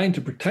not designed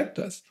to protect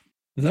us.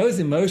 Those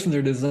emotions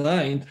are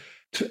designed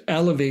to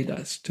elevate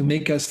us, to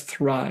make us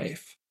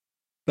thrive.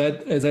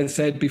 But as I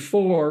said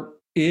before,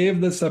 if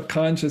the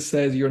subconscious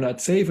says you're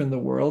not safe in the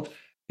world,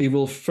 it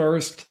will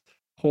first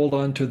hold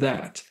on to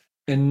that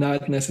and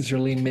not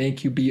necessarily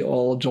make you be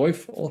all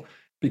joyful,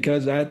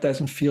 because that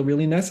doesn't feel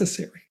really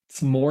necessary.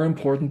 It's more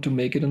important to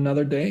make it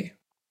another day.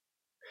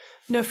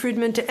 Now,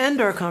 Friedemann, to end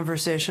our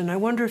conversation, I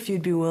wonder if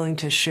you'd be willing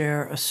to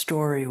share a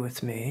story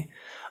with me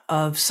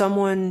of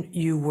someone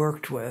you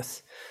worked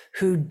with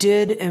who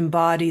did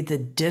embody the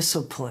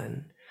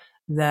discipline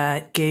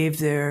that gave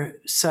their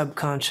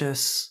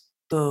subconscious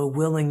the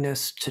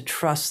willingness to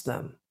trust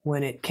them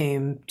when it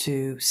came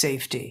to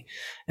safety.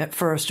 At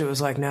first, it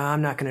was like, no,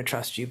 I'm not going to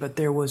trust you. But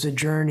there was a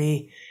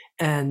journey,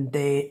 and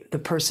the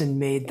person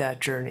made that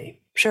journey.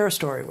 Share a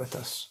story with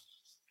us.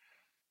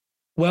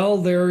 Well,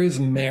 there is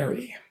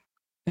Mary.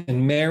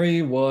 And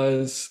Mary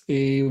was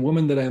a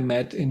woman that I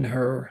met in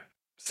her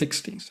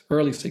 60s,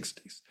 early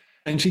 60s.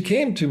 And she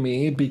came to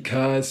me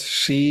because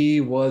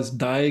she was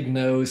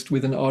diagnosed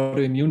with an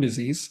autoimmune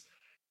disease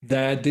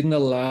that didn't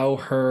allow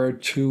her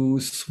to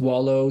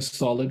swallow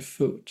solid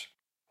food.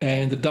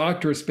 And the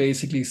doctors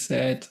basically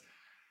said,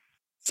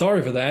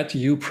 sorry for that,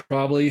 you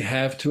probably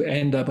have to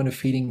end up on a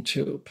feeding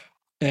tube.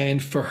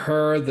 And for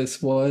her,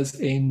 this was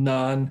a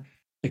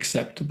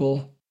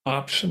non-acceptable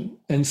option.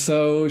 And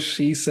so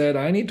she said,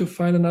 I need to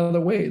find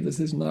another way. This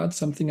is not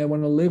something I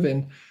want to live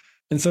in.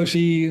 And so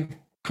she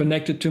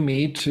connected to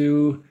me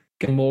to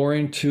get more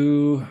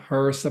into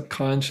her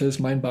subconscious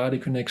mind-body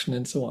connection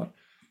and so on.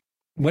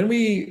 When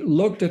we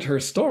looked at her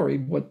story,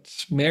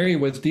 what Mary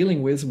was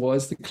dealing with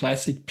was the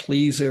classic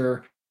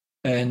pleaser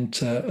and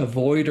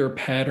avoider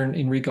pattern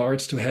in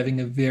regards to having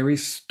a very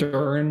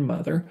stern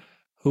mother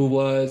who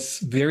was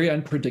very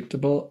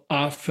unpredictable,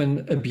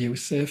 often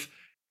abusive,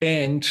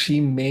 and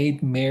she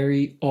made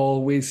Mary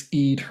always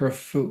eat her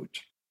food.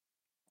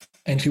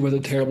 And she was a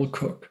terrible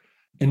cook.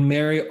 And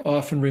Mary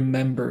often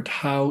remembered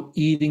how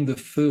eating the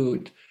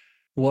food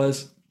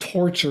was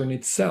torture in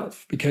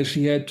itself, because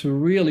she had to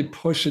really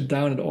push it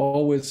down. It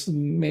always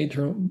made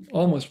her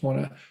almost want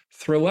to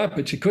throw up,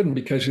 but she couldn't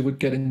because she would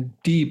get in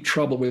deep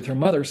trouble with her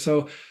mother.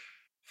 So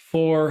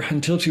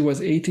until she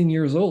was 18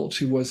 years old,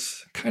 she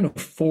was kind of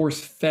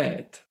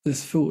force-fed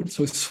this food.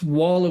 So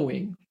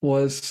swallowing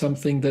was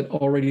something that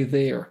already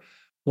there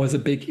was a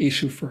big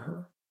issue for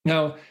her.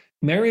 Now,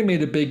 Mary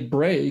made a big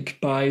break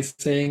by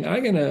saying,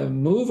 I'm going to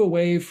move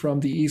away from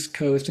the East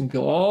Coast and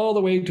go all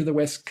the way to the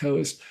West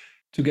Coast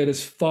to get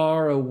as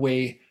far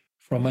away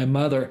from my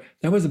mother.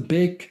 That was a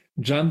big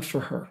jump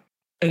for her.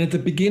 And at the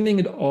beginning,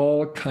 it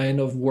all kind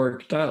of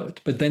worked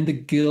out. But then the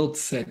guilt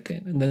set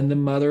in. And then the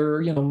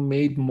mother,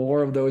 made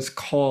more of those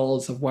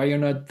calls of why you're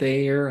not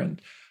there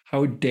and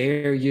how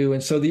dare you.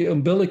 And so the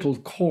umbilical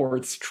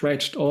cord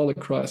stretched all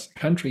across the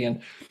country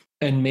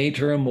and made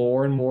her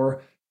more and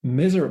more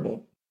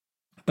miserable.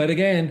 But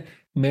again,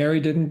 Mary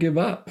didn't give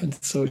up. And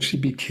so she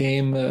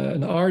became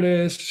an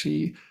artist.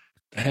 She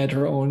had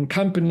her own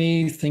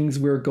company. Things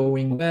were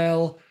going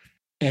well.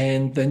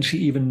 And then she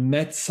even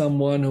met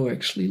someone who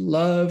actually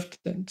loved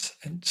and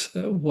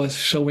was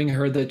showing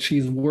her that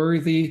she's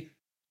worthy.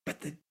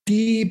 But the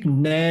deep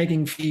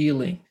nagging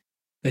feeling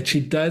that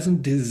she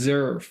doesn't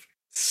deserve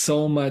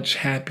so much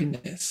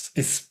happiness,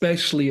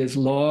 especially as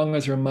long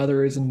as her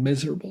mother is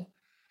miserable,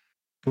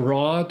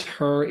 brought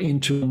her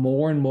into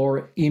more and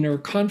more inner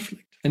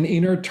conflict and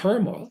inner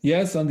turmoil.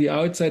 Yes, on the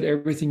outside,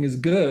 everything is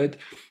good,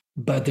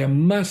 but there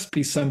must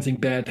be something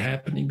bad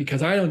happening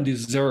because I don't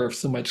deserve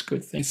so much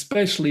good things,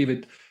 especially if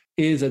it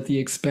is at the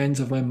expense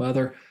of my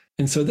mother.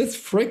 And so this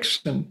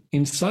friction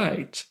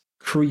inside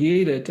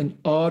created an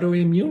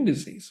autoimmune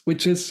disease,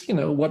 which is,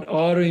 what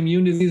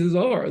autoimmune diseases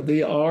are.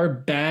 They are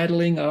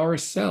battling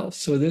ourselves.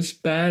 So this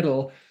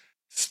battle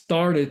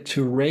started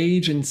to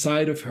rage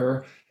inside of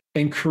her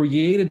and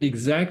created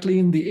exactly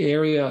in the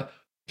area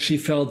she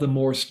felt the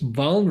most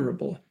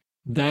vulnerable,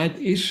 that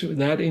issue,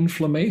 that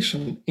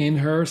inflammation in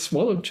her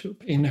swallow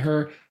tube, in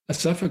her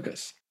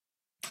esophagus.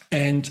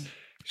 And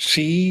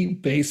she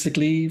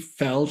basically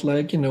felt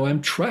like,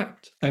 I'm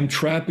trapped. I'm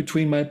trapped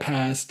between my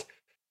past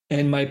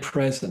and my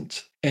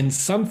present. And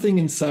something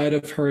inside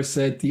of her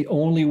said the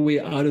only way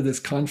out of this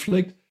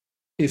conflict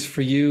is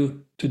for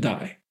you to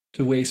die,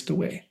 to waste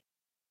away.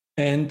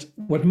 And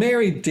what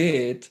Mary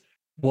did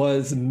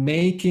was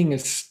making a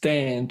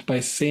stand by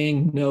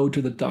saying no to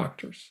the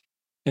doctors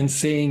and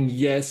saying,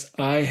 yes,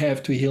 I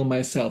have to heal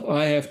myself.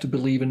 I have to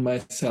believe in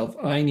myself.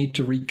 I need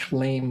to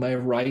reclaim my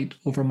right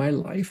over my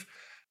life.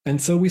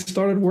 And so we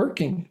started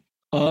working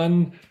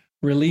on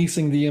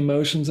releasing the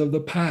emotions of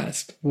the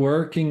past,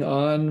 working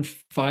on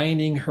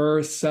finding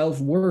her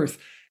self-worth.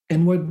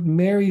 And what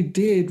Mary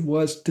did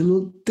was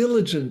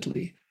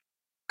diligently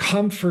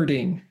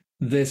comforting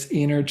this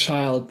inner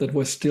child that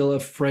was still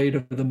afraid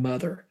of the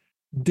mother,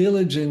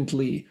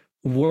 diligently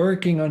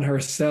working on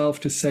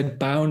herself to set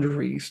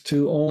boundaries,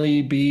 to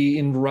only be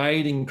in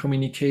writing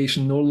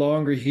communication, no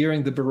longer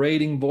hearing the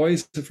berating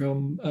voice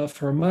of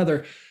her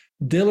mother,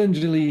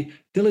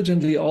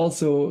 diligently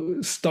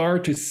also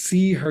start to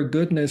see her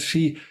goodness.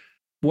 She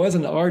was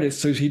an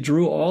artist, so she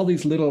drew all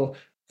these little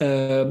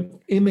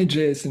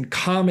images and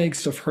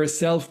comics of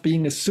herself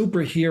being a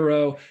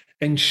superhero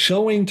and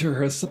showing to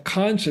her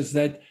subconscious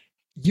that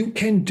you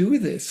can do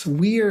this.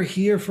 We are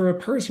here for a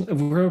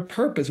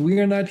purpose. We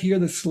are not here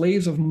the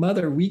slaves of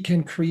mother. We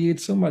can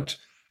create so much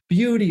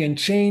beauty and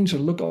change.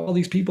 And look, all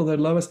these people that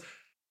love us.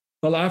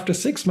 Well, after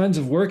 6 months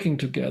of working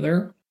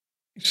together,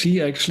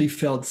 she actually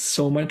felt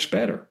so much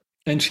better.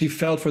 And she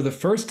felt for the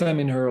first time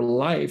in her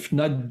life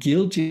not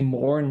guilty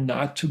anymore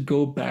not to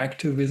go back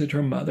to visit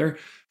her mother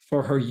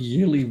for her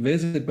yearly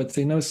visit, but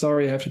say, no,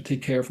 sorry, I have to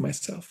take care of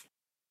myself.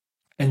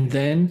 And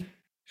then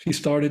she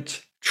started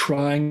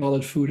trying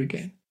solid food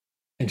again.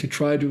 And she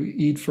tried to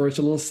eat first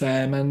a little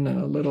salmon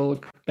and a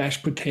little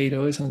mashed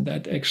potatoes, and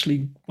that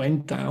actually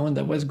went down.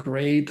 That was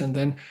great. And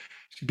then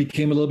she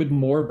became a little bit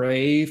more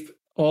brave,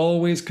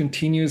 always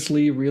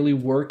continuously really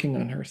working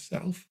on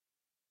herself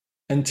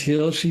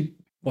until she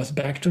was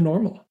back to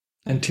normal.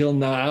 Until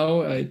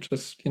now, I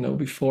just,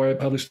 before I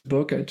published the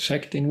book, I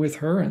checked in with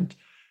her and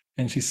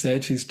she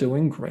said she's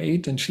doing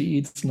great and she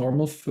eats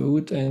normal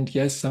food. And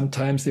yes,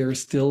 sometimes there are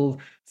still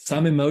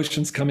some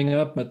emotions coming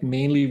up, but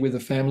mainly with the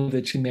family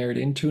that she married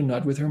into,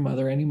 not with her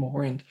mother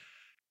anymore.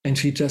 And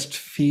she just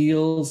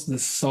feels the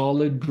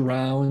solid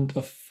ground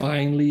of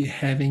finally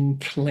having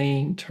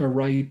claimed her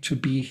right to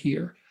be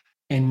here.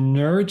 And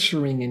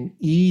nurturing and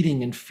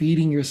eating and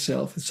feeding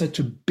yourself is such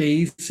a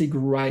basic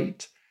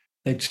right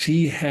that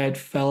she had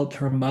felt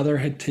her mother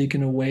had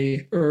taken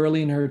away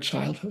early in her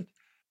childhood.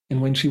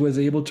 And when she was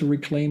able to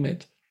reclaim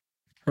it,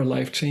 her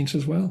life changed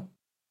as well.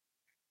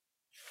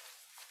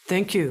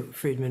 Thank you,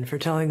 Friedemann, for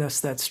telling us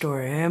that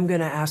story. I am going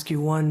to ask you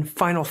one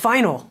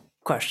final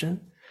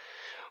question,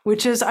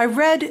 which is, I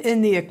read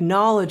in the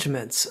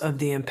acknowledgments of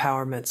the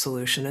empowerment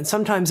solution, and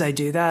sometimes I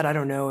do that. I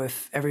don't know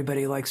if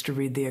everybody likes to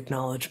read the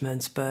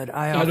acknowledgments, but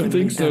I don't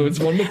think so. It's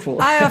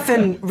wonderful. I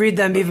often read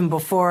them even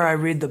before I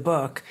read the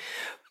book.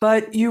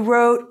 But you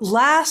wrote,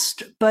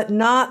 last but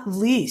not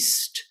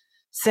least,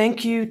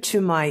 thank you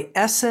to my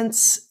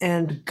essence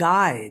and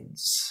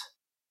guides.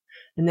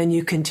 And then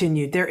you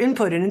continued, their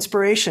input and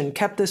inspiration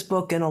kept this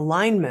book in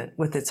alignment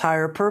with its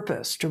higher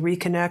purpose, to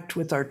reconnect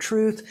with our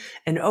truth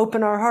and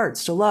open our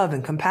hearts to love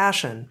and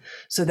compassion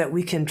so that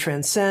we can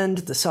transcend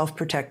the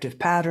self-protective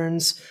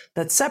patterns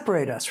that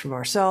separate us from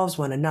ourselves,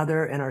 one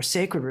another, and our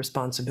sacred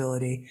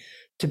responsibility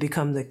to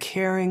become the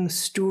caring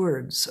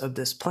stewards of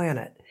this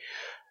planet.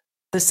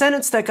 The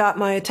sentence that got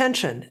my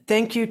attention,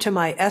 thank you to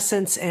my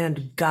essence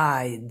and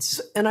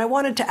guides. And I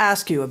wanted to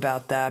ask you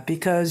about that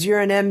because you're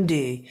an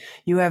MD,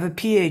 you have a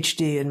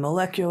PhD in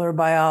molecular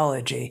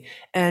biology,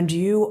 and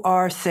you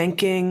are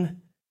thanking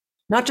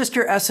not just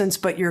your essence,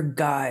 but your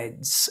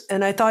guides.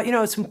 And I thought,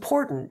 it's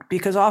important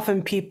because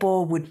often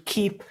people would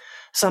keep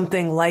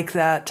something like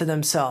that to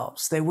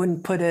themselves. They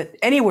wouldn't put it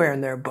anywhere in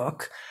their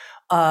book.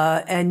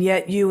 And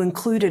yet you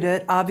included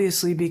it,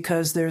 obviously,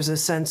 because there's a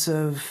sense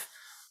of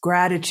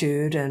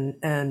gratitude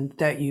and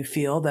that you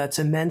feel that's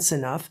immense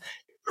enough.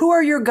 Who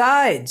are your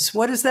guides?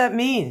 What does that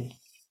mean?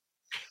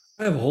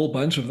 I have a whole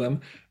bunch of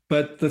them.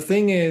 But the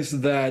thing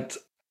is that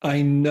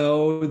I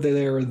know that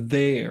they're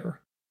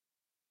there,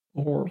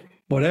 or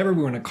whatever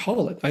we want to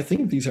call it. I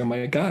think these are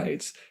my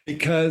guides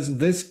because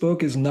this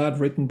book is not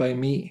written by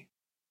me.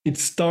 It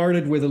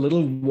started with a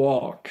little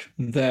walk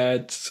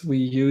that we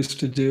used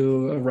to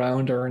do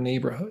around our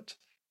neighborhood.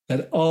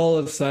 That all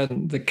of a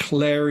sudden the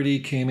clarity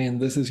came in.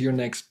 This is your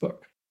next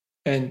book.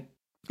 And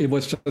it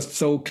was just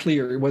so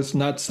clear. It was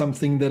not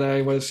something that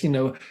I was,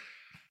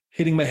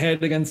 hitting my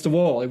head against the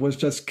wall. It was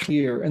just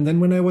clear. And then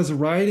when I was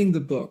writing the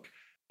book,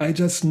 I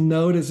just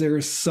noticed there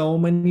are so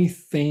many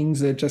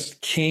things that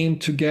just came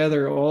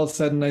together. All of a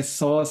sudden, I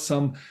saw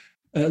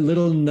a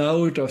little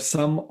note of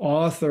some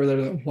author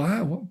that,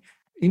 wow,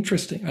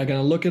 interesting. I'm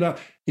going to look it up.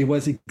 It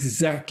was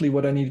exactly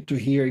what I needed to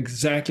hear,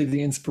 exactly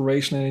the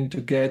inspiration I needed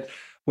to get,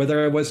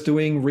 whether I was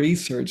doing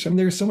research. I mean,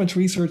 there's so much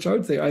research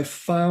out there. I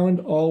found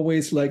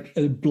always like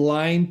a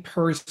blind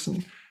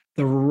person,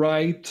 the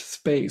right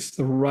space,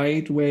 the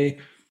right way.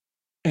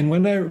 And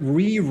when I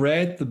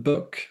reread the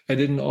book, I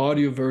did an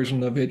audio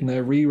version of it and I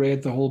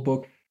reread the whole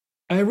book,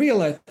 I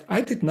realized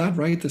I did not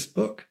write this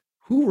book.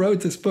 Who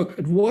wrote this book?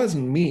 It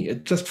wasn't me.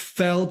 It just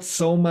felt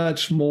so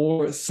much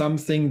more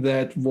something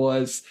that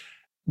was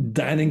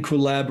done in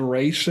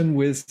collaboration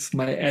with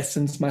my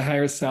essence, my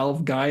higher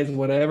self, guides,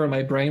 whatever.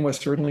 My brain was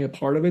certainly a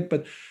part of it,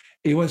 but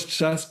it was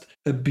just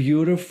a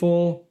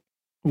beautiful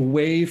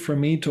way for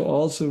me to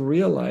also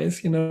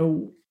realize,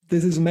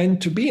 this is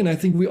meant to be. And I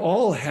think we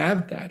all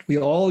have that. We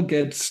all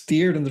get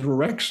steered in the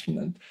direction.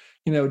 And,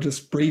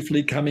 just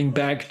briefly coming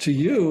back to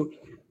you,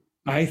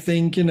 I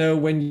think,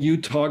 when you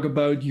talk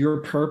about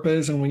your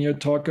purpose and when you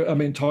talk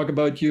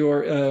about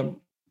your,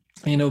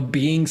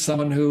 being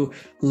someone who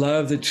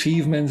loves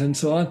achievements and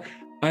so on,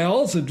 I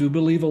also do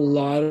believe a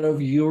lot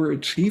of your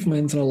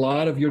achievements and a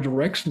lot of your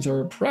directions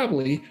are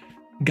probably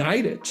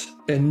guided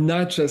and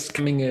not just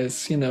coming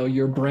as,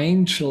 your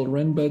brain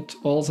children, but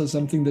also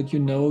something that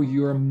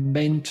you're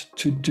meant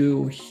to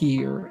do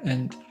here.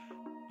 And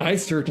I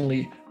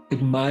certainly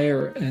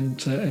admire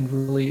and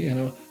really,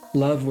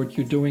 love what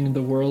you're doing in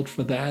the world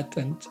for that.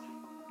 And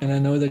I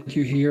know that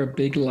you hear a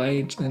big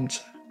light, and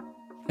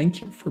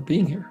thank you for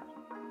being here.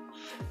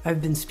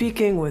 I've been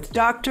speaking with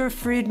Dr.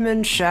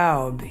 Friedemann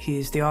Schaub.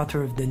 He's the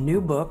author of the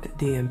new book,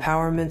 The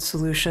Empowerment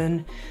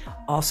Solution,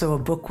 also a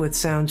book which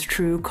sounds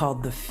true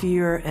called The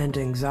Fear and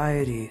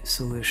Anxiety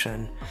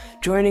Solution.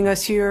 Joining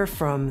us here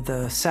from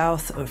the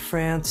south of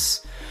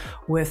France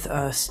with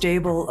a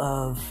stable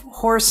of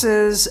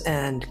horses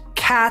and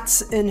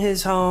cats in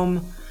his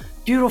home.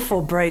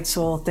 Beautiful, bright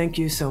soul. Thank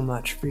you so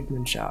much,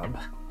 Friedemann Schaub.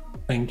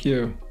 Thank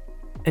you.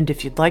 And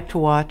if you'd like to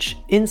watch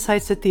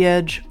Insights at the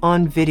Edge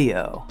on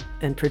video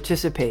and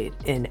participate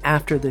in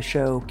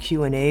after-the-show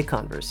Q&A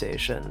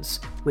conversations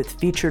with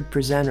featured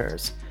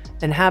presenters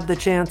and have the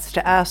chance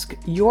to ask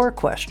your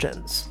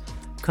questions,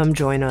 come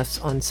join us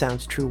on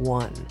Sounds True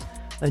 1,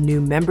 a new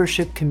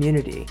membership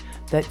community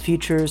that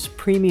features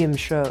premium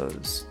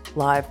shows,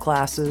 live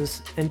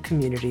classes, and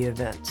community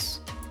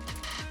events.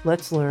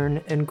 Let's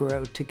learn and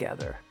grow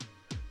together.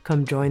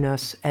 Come join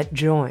us at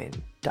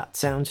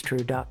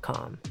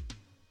join.soundstrue.com.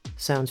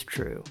 Sounds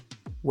True,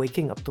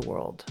 waking up the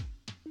world.